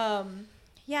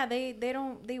 Yeah,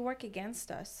 they work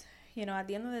against us. At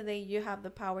the end of the day, you have the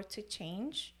power to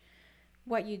change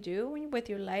what you do with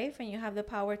your life, and you have the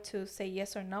power to say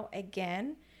yes or no.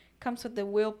 Again, comes with the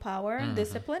willpower and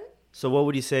discipline. So what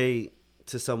would you say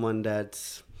to someone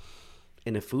that's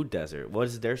in a food desert? What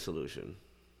is their solution?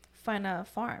 Find a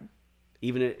farm.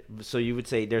 So you would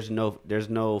say there's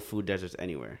no food deserts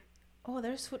anywhere. Oh,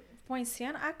 there's Point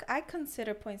Siena. I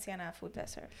consider Point Siena a food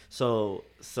desert. So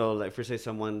like for say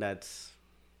someone that's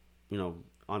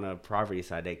on a poverty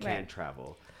side, they can't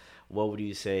travel. What would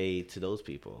you say to those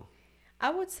people? I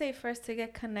would say first to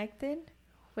get connected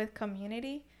with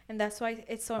community, and that's why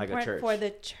it's so like important for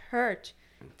the church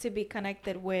to be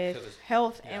connected with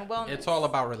health and wellness. It's all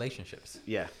about relationships.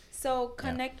 Yeah. So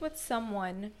connect with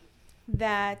someone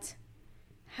that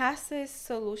has this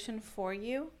solution for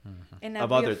you, and not Of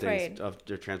be other afraid. things, of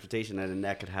their transportation, and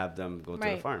that could have them go to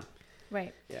the farm.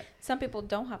 Right. Yeah. Some people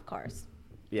don't have cars.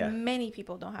 Yeah. Many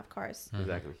people don't have cars.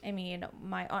 Exactly. I mean,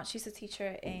 my aunt, she's a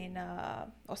teacher in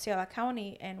Osceola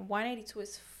County, and 182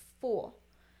 is full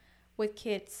with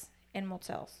kids in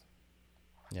motels.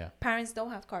 Yeah. Parents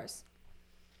don't have cars.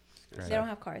 Right. They don't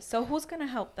have cars. So who's going to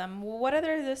help them? What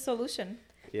are the solution?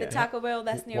 Yeah. The Taco Bell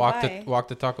that's nearby. Walk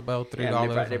to Taco Bell, $3.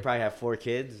 Yeah, they probably have 4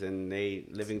 kids, and they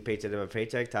living paycheck to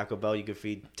paycheck. Taco Bell, you could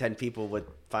feed 10 people with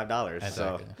 $5. Exactly.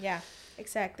 So Yeah,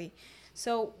 exactly.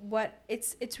 So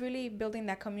it's really building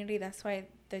that community. That's why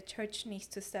the church needs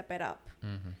to step it up.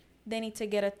 They need to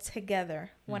get it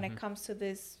together when it comes to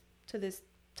this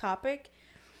topic,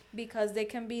 because they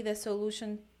can be the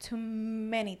solution to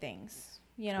many things.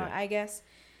 I guess,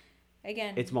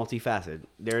 again, it's multifaceted.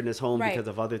 They're in this home because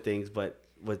of other things, but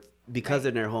because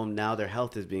in their home now, their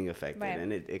health is being affected,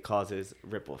 and it causes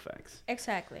ripple effects.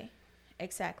 Exactly.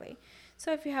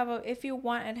 So if you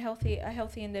want a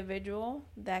healthy individual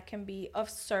that can be of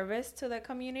service to the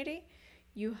community,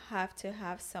 you have to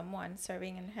have someone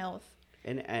serving in health.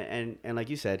 And like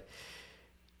you said,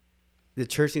 the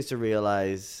church needs to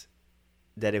realize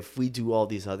that if we do all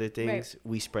these other things,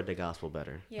 we spread the gospel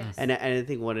better. Yes. And I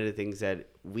think one of the things that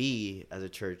we as a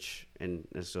church, and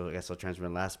so I guess I'll transfer the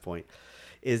last point,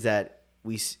 is that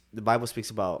the Bible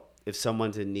speaks about if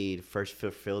someone's in need, first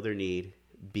fulfill their need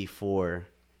before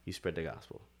you spread the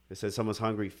gospel. It says someone's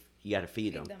hungry, you got to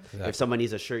feed them. Exactly. If someone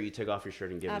needs a shirt, you take off your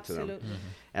shirt and give it to them. Absolutely.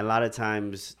 And a lot of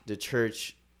times the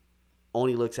church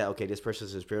only looks at, okay, this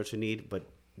person's a spiritual need, but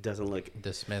doesn't look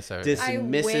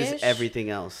dismisses everything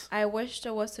else. I wish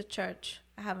there was a church,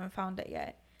 I haven't found it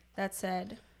yet, that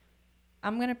said,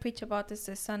 I'm going to preach about this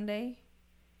Sunday,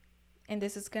 and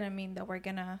this is going to mean that we're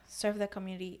going to serve the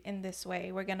community in this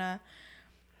way. We're going to,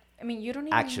 I mean, you don't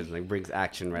even... Action, like brings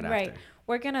action right after.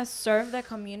 We're going to serve the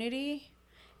community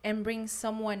and bring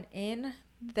someone in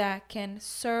that can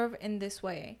serve in this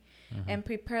way and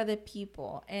prepare the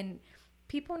people. And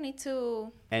people need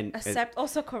to accept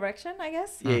also correction, I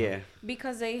guess. Yeah.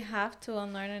 Because they have to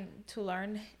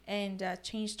unlearn and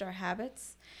change their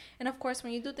habits. And of course,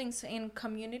 when you do things in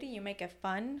community, you make it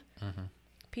fun.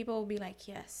 People will be like,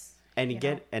 yes. And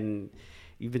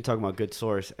you've been talking about good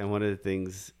source. And one of the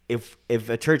things, if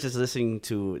a church is listening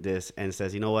to this and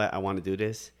says, you know what, I want to do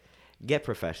this, get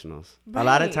professionals. Right. A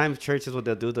lot of times churches, what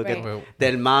they'll do, they'll get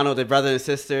the hermano, the brother and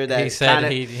sister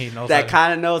that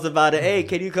kind of knows about it. Hey,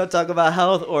 can you come talk about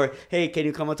health? Or, hey, can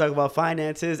you come and talk about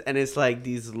finances? And it's like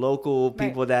these local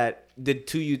people that did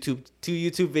two YouTube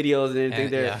videos and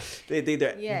they think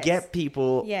they're get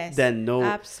people that know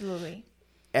absolutely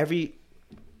every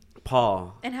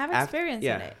Paul and have experience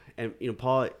in it. And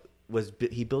Paul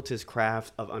he built his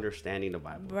craft of understanding the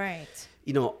Bible. Right.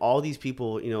 All these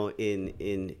people,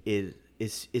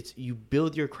 it's you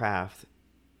build your craft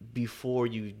before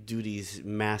you do these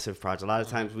massive projects. A lot of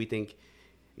times we think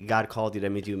God called you, that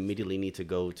means you immediately need to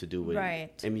go to do it. Right.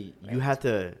 I mean, you have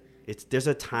to. There's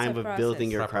a time of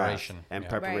building your craft and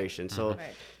preparation. Right. So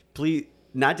please,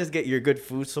 not just get your good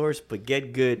food source, but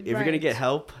get good. If you're gonna get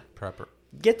help,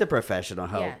 get the professional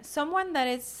help. Yeah, someone that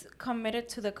is committed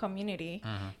to the community,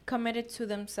 committed to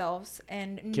themselves,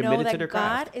 and know that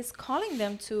God is calling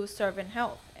them to serve in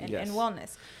health and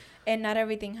wellness. And not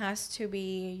everything has to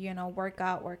be, work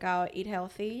out, eat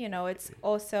healthy. It's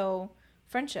also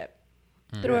friendship.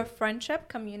 Through a friendship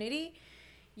community,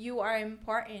 you are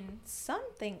imparting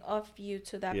something of you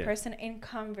to that person in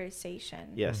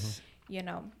conversation. Yes.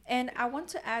 And I want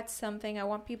to add something. I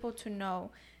want people to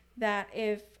know that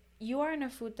if you are in a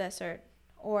food desert,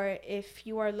 or if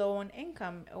you are low on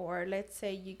income, or let's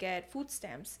say you get food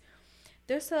stamps,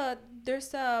 there's a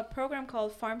program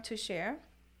called Farm to Share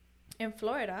in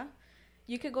Florida.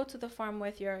 You could go to the farm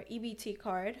with your EBT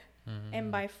card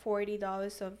and buy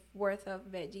 $40 of worth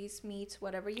of veggies, meats,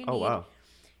 whatever you need. Oh, wow.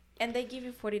 And they give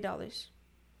you $40.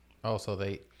 Oh, so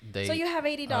they so you have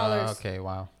 $80. Okay,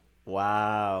 wow.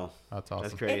 That's awesome.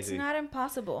 That's crazy. It's not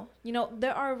impossible.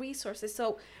 There are resources.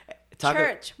 So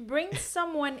church, bring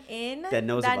someone in that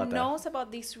knows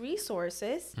about these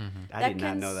resources that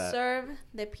can serve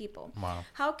the people. Wow.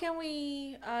 How can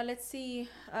we, let's see,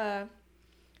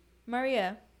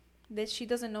 Maria, that she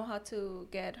doesn't know how to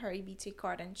get her EBT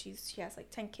card, and she has like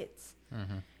 10 kids.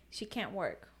 She can't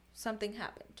work. Something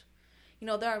happened.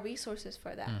 There are resources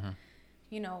for that.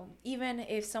 Even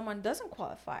if someone doesn't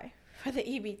qualify for the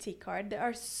EBT card, there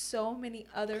are so many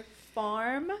other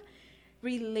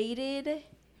farm-related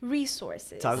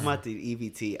resources. Talking about the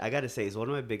EBT, I gotta say, it's one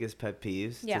of my biggest pet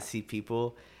peeves to see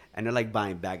people, and they're like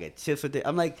buying bag of chips with it.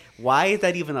 I'm like, why is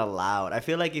that even allowed? I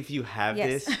feel like if you have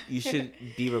this, you should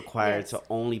be required to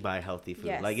only buy healthy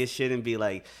food. Like, it shouldn't be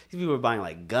like these people are buying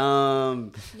like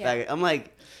gum. Like, I'm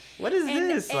like, what is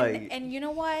this? And you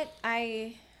know what?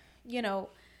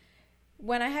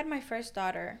 When I had my first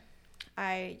daughter,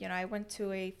 I went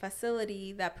to a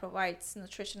facility that provides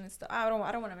nutrition and stuff. I don't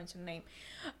want to mention the name.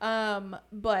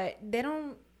 But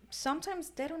sometimes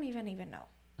they don't even know.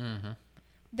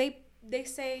 They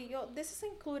say, this is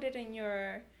included in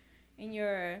your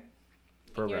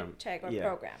program. In your check or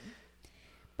program.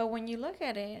 But when you look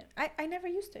at it, I never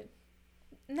used it.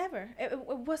 Never. It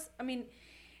was,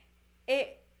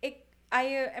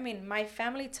 my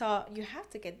family taught you have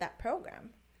to get that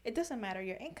program. It doesn't matter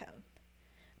your income.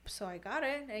 So I got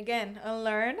it. Again,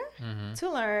 to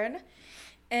learn.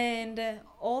 And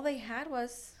all they had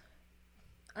was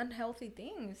unhealthy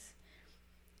things.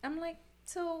 I'm like,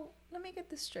 so let me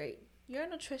get this straight. You're a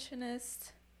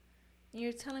nutritionist.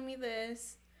 You're telling me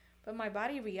this. But my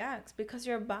body reacts because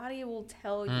your body will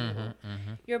tell you.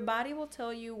 Your body will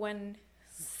tell you when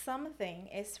something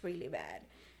is really bad.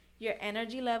 Your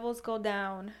energy levels go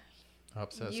down.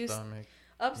 Upset stomach.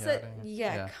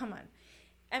 Come on.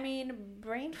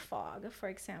 Brain fog, for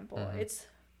example. It's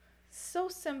so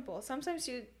simple. Sometimes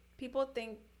people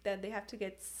think that they have to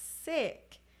get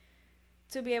sick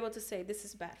to be able to say, this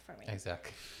is bad for me.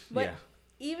 Exactly. But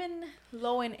even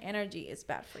low in energy is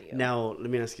bad for you. Now, let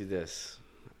me ask you this.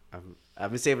 I've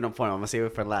been saving a point. I'm going to save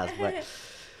it for last. But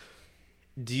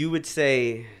you would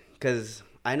say, because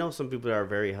I know some people that are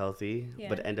very healthy, Yeah.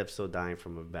 but end up still dying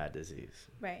from a bad disease.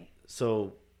 Right.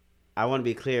 So I want to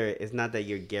be clear. It's not that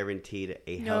you're guaranteed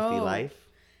a healthy No. life.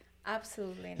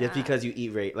 Absolutely not. Just because you eat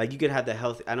right. Like, you could have the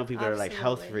health. I know people that are like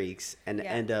health Absolutely. freaks and Yeah.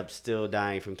 end up still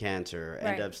dying from cancer.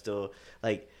 End Right. up still,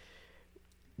 like,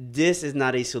 this is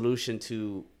not a solution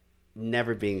to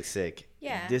never being sick.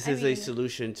 Yeah, This I is a mean-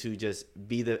 solution to just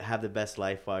have the best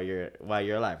life while you're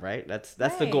alive, right? That's the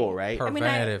Right. goal, right? I mean,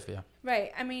 Preventative, yeah.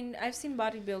 Right. I mean, I've seen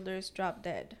bodybuilders drop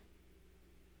dead.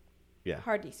 Yeah.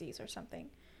 Heart disease or something.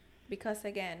 Because,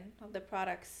 again, of the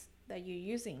products that you're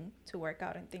using to work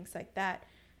out and things like that.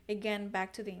 Again,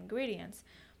 back to the ingredients.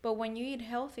 But when you eat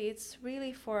healthy, it's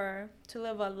really to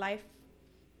live a life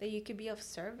that you could be of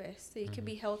service. That you could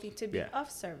be healthy to be Yeah. of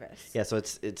service. Yeah, so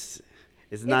it's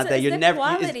not that it's you're the never.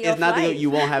 quality It's of not that life. you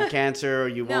won't have cancer or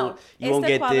you No, won't it's the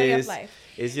get quality of this. life.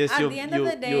 It's just At the end of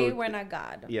the day, we're not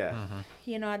God. Yeah.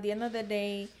 You know, at the end of the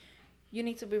day, you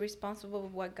need to be responsible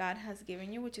with what God has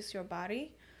given you, which is your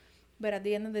body. But at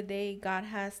the end of the day, God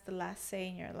has the last say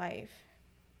in your life.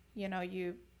 You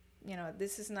know,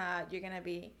 this is not, you're going to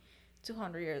be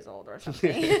 200 years old or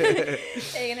something. You're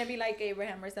going to be like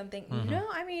Abraham or something. No,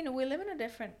 I mean, we live in a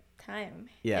different time.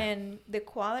 Yeah. And the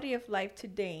quality of life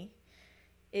today,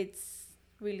 it's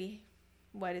really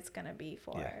what it's going to be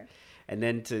for. Yeah. And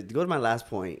then to go to my last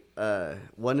point,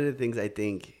 one of the things I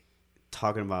think,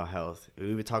 talking about health,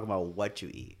 we were talking about what you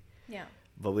eat, Yeah.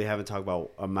 but we haven't talked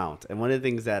about amount. And one of the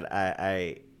things that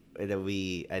I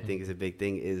think is a big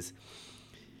thing is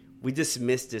we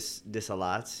dismiss this a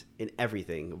lot in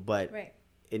everything. But Right.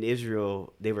 in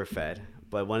Israel, they were fed.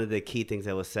 But one of the key things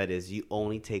that was said is you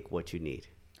only take what you need.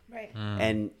 Right.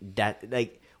 And that,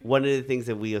 like, one of the things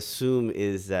that we assume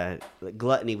is that, like,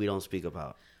 gluttony we don't speak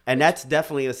about. And that's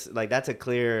definitely that's a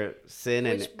clear sin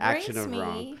and Which action brings of me,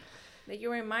 wrong. that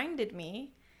you reminded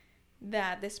me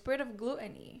that the spirit of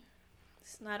gluttony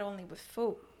is not only with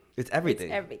food, It's everything.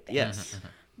 It's everything. Yes.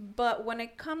 but when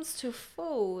it comes to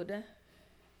food,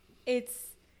 it's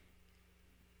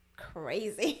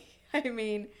crazy. I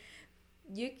mean,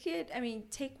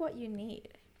 take what you need.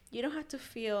 You don't have to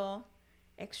feel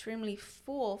extremely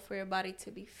full for your body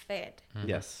to be fed.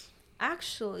 Yes.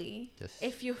 Actually, Just-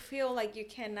 if you feel like you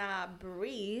cannot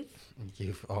breathe,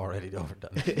 You've already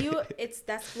overdone it.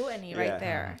 that's gluttony right Yeah.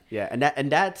 there. Yeah,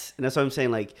 and that's what I'm saying.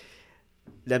 Like,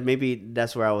 that maybe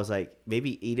that's where I was like,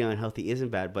 maybe eating unhealthy isn't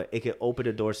bad, but it could open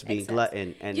the doors to being Exactly.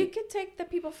 glutton. And You could take the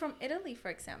people from Italy, for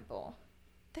example.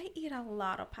 They eat a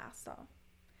lot of pasta.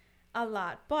 A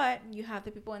lot. But you have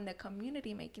the people in the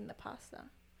community making the pasta.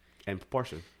 and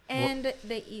proportion. And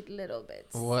they eat little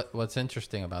bits. What's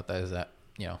interesting about that is that,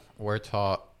 we're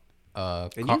taught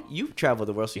And you've traveled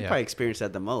the world, so you Yeah. probably experienced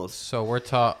that the most. so we're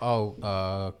taught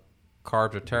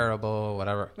carbs are terrible,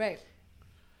 whatever. Right.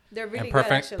 They're really And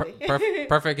perfect good, actually.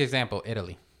 perfect example,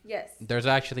 Italy. Yes. There's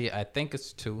actually, I think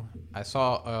it's 2. I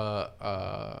saw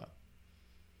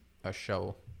a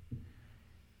show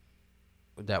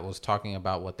that was talking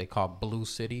about what they call blue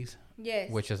cities, Yes.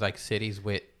 which is like cities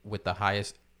with the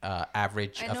highest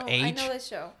average of age. I know this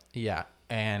show. Yeah,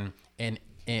 and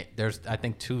there's I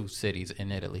think 2 cities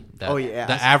in Italy. That, Oh, yeah,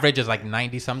 the I see- average is like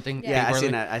 90 something. Yeah, I people seen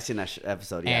are- that. I seen that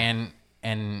episode. Yeah.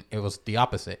 And it was the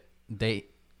opposite. They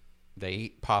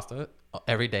eat pasta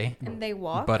every day. And they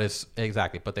walk. But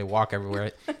but they walk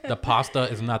everywhere. The pasta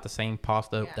is not the same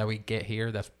pasta Yeah. that we get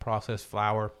here. That's processed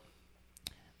flour.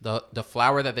 The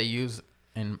flour that they use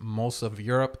in most of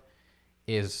Europe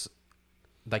is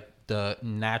like the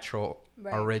natural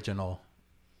Right. original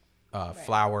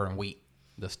flour and wheat.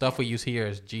 The stuff we use here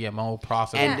is GMO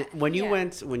processed. And Yeah, when you yeah.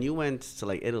 went to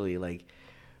like Italy, like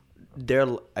I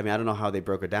don't know how they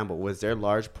broke it down, but was their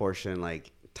large portion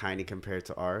like tiny compared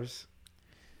to ours?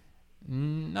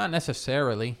 Not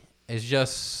necessarily. It's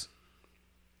just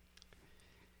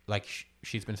like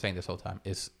she's been saying this whole time.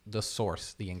 It's the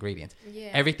source, the ingredients. Yeah.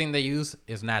 Everything they use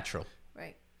is natural.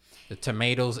 Right. The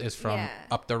tomatoes is from Yeah.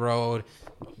 up the road.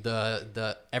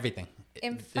 The everything.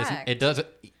 In It's- fact- it doesn't.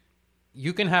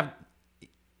 You can have.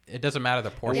 It doesn't matter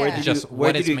the portion. Yeah. It's just where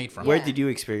what did it's you- made from. Where Yeah. did you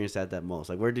experience that most?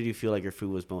 Like, where did you feel like your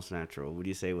food was most natural? Would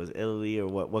you say it was Italy or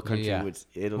what country Yeah. was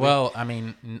Italy? Well, I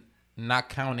mean, not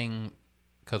counting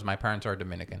because my parents are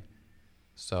Dominican,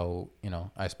 so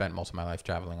I spent most of my life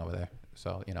traveling over there.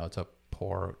 So it's a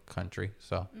poor country.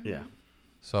 So yeah.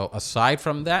 so aside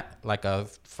from that, like a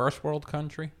first world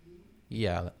country,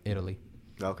 yeah, Italy.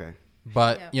 Okay.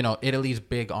 But Yeah. Italy's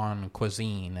big on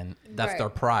cuisine, and that's Right. their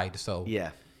pride. So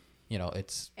Yeah.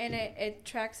 it's And it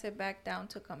tracks it back down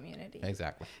to community.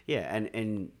 exactly. Yeah, and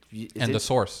And the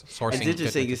sourcing. It's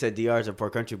interesting you difference. said DR is a poor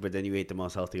country, but then you ate the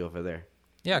most healthy over there.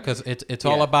 Yeah, because it's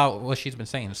all about what she's been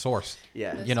saying, source.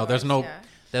 Yeah. The You know, source,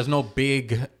 there's no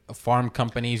big farm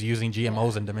companies using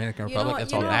GMOs in Dominican Republic.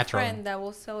 It's all natural. A friend that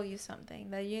will sell you something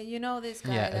that you know this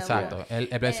guy. Yeah, that exacto. will-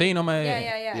 El vecino me... Yeah,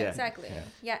 Yeah. exactly.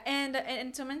 Yeah,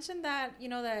 and to mention that,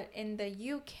 that in the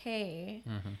UK,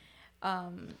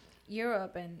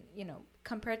 Europe, and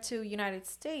compared to United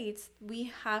States,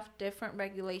 we have different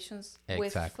regulations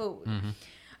with food.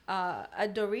 A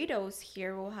Doritos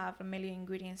here will have a million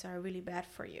ingredients that are really bad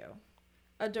for you.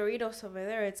 A Doritos over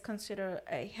there, it's considered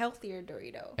a healthier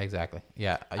Dorito. Exactly.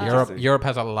 Yeah. Interesting. Europe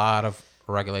has a lot of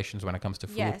regulations when it comes to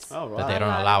food. Yes. Oh, wow. That they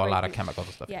don't allow a lot of chemicals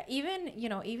and stuff. Yeah, even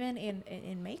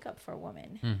in makeup for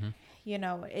women,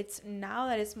 it's now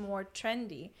that it's more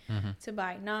trendy to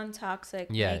buy non-toxic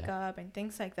makeup and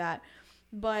things like that.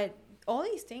 But all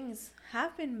these things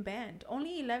have been banned.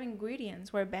 Only 11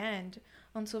 ingredients were banned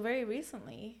until very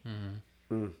recently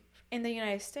in the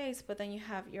United States. But then you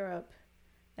have Europe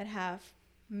that have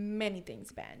many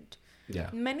things banned. Yeah.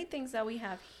 Many things that we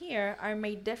have here are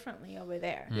made differently over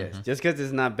there. Yes. Just because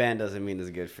it's not banned doesn't mean it's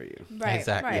good for you. Right.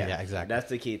 Exactly. Right. Yeah, exactly. That's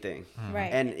the key thing. Right.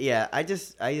 And yeah, I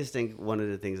just think one of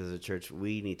the things as a church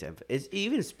we need to is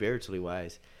even spiritually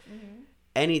wise,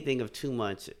 anything of too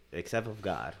much except of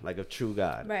God, like of true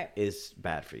God, is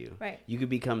bad for you. Right. You could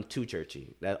become too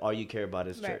churchy. That all you care about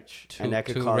is church, Too- and that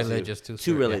could too cause religious, you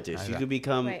too religious. strict. You Yeah, could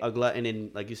become Right. a glutton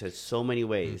in, like you said, so many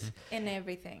ways. In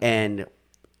everything. And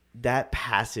that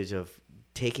passage of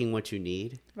taking what you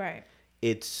need, Right.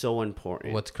 it's so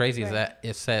important. What's crazy is Right. that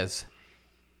it says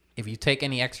if you take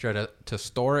any extra to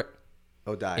store it,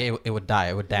 Oh, die. it would die.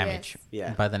 It would damage. Yes.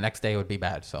 Yeah. By the next day, it would be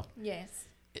bad. So Yes.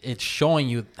 it's showing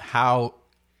you how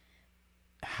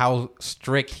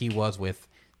strict he was with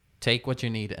take what you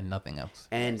need and nothing else.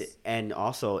 And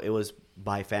also it was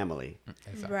by family.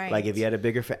 Exactly. Right. Like if you had a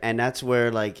bigger and that's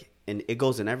where like, and it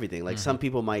goes in everything. Like some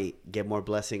people might get more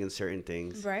blessing in certain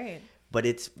things, Right. but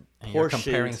it's And you're portioned.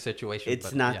 comparing situations, It's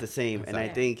but not yeah, the same. And I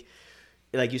exactly. think,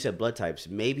 like you said, blood types.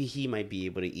 Maybe he might be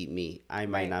able to eat meat. I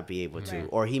might Right. not be able to, Right.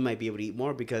 or he might be able to eat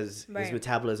more because his Right.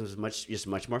 metabolism is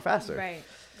much more faster. Right.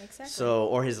 Exactly. So,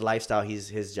 or his lifestyle,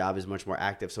 his job is much more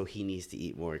active, so he needs to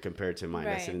eat more compared to mine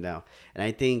that's Right. sitting down. And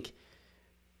I think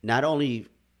not only,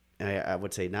 I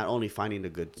would say, not only finding the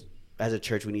good, as a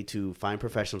church, we need to find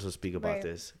professionals to speak about Right.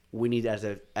 this. We need, as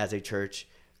a church,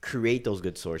 create those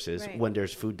good sources Right. when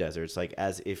there's food deserts. Like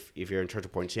as if you're in Church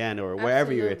of Poinciana or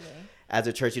wherever you're, Absolutely. as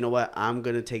a church, you know what? I'm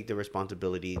gonna take the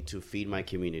responsibility to feed my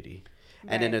community.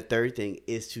 And then the Right. third thing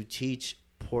is to teach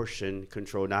portion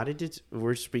control. Not just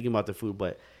we're speaking about the food,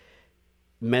 but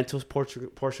mental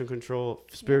portion control,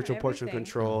 spiritual portion everything.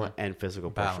 control, and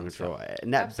physical portion Balance, control.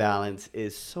 And that Absolutely. balance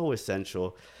is so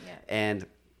essential. Yeah. And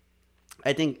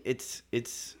I think it's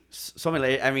something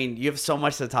like, I mean, you have so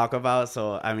much to talk about.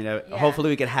 So, I mean, hopefully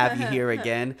we can have you here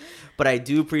again. But I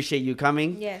do appreciate you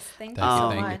coming. Yes. Thank you Thank so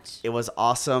you. Thank you. much. It was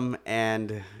awesome.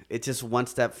 And it's just one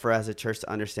step for as a church to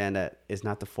understand that it's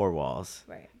not the four walls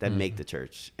Right. that make the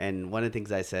church. And one of the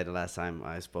things I said the last time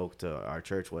I spoke to our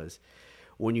church was,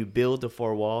 when you build the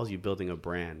four walls, you're building a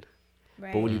brand.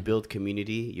 Right. But when you build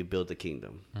community, you build the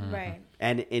kingdom. Right.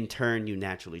 And in turn, you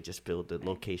naturally just build the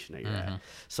location that you're at.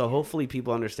 So hopefully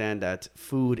people understand that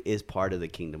food is part of the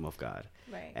kingdom of God.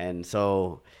 Right. And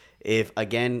so this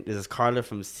is Carla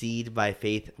from Seed by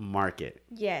Faith Market.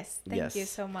 Yes. Thank Yes. you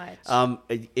so much.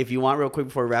 If you want, real quick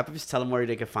before we wrap up, just tell them where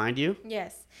they can find you.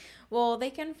 Yes. Well,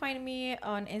 they can find me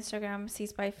on Instagram,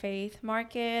 Seeds by Faith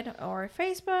Market, or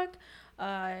Facebook,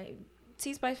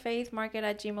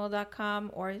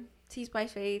 seedsbyfaithmarket@gmail.com or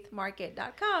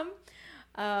seedsbyfaithmarket.com.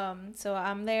 So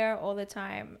I'm there all the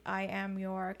time. I am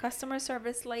your customer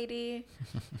service lady.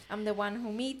 I'm the one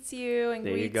who meets you and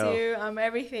There you greets go. you. I'm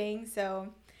everything. So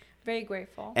very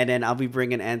grateful. And then I'll be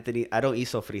bringing Anthony. I don't eat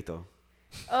sofrito.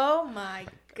 Oh my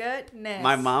goodness.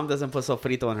 My mom doesn't put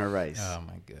sofrito on her rice. Oh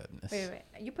my goodness. Wait.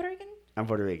 You Puerto Rican? I'm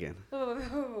Puerto Rican.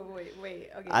 Wait.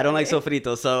 Okay. I don't like wait.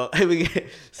 sofrito,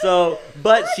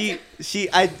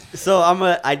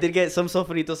 I did get some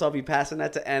sofrito, so I'll be passing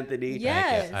that to Anthony.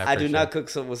 Yes. I I do appreciate not it.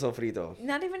 cook with sofrito.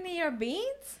 Not even in your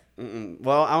beans? Mm-mm.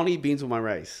 Well, I only eat beans with my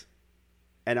rice,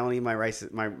 and I only eat my rice,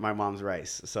 my mom's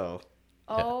rice. So,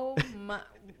 Oh my.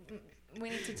 We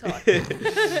need to talk.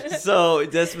 so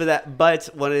just for that. But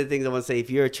one of the things I want to say, if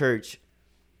you're a church,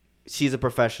 she's a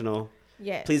professional.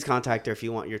 Yes. Please contact her if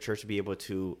you want your church to be able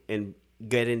to and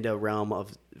get in the realm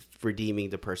of redeeming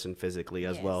the person physically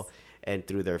as Yes. well and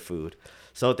through their food.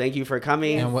 So thank you for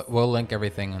coming. And we'll link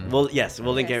everything. We'll link Yes. it.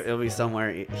 It'll be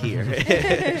somewhere here.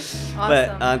 Awesome.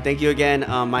 But thank you again.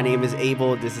 My name is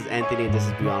Abel. This is Anthony. This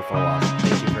is Beyond Four Walls.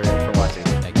 Thank you for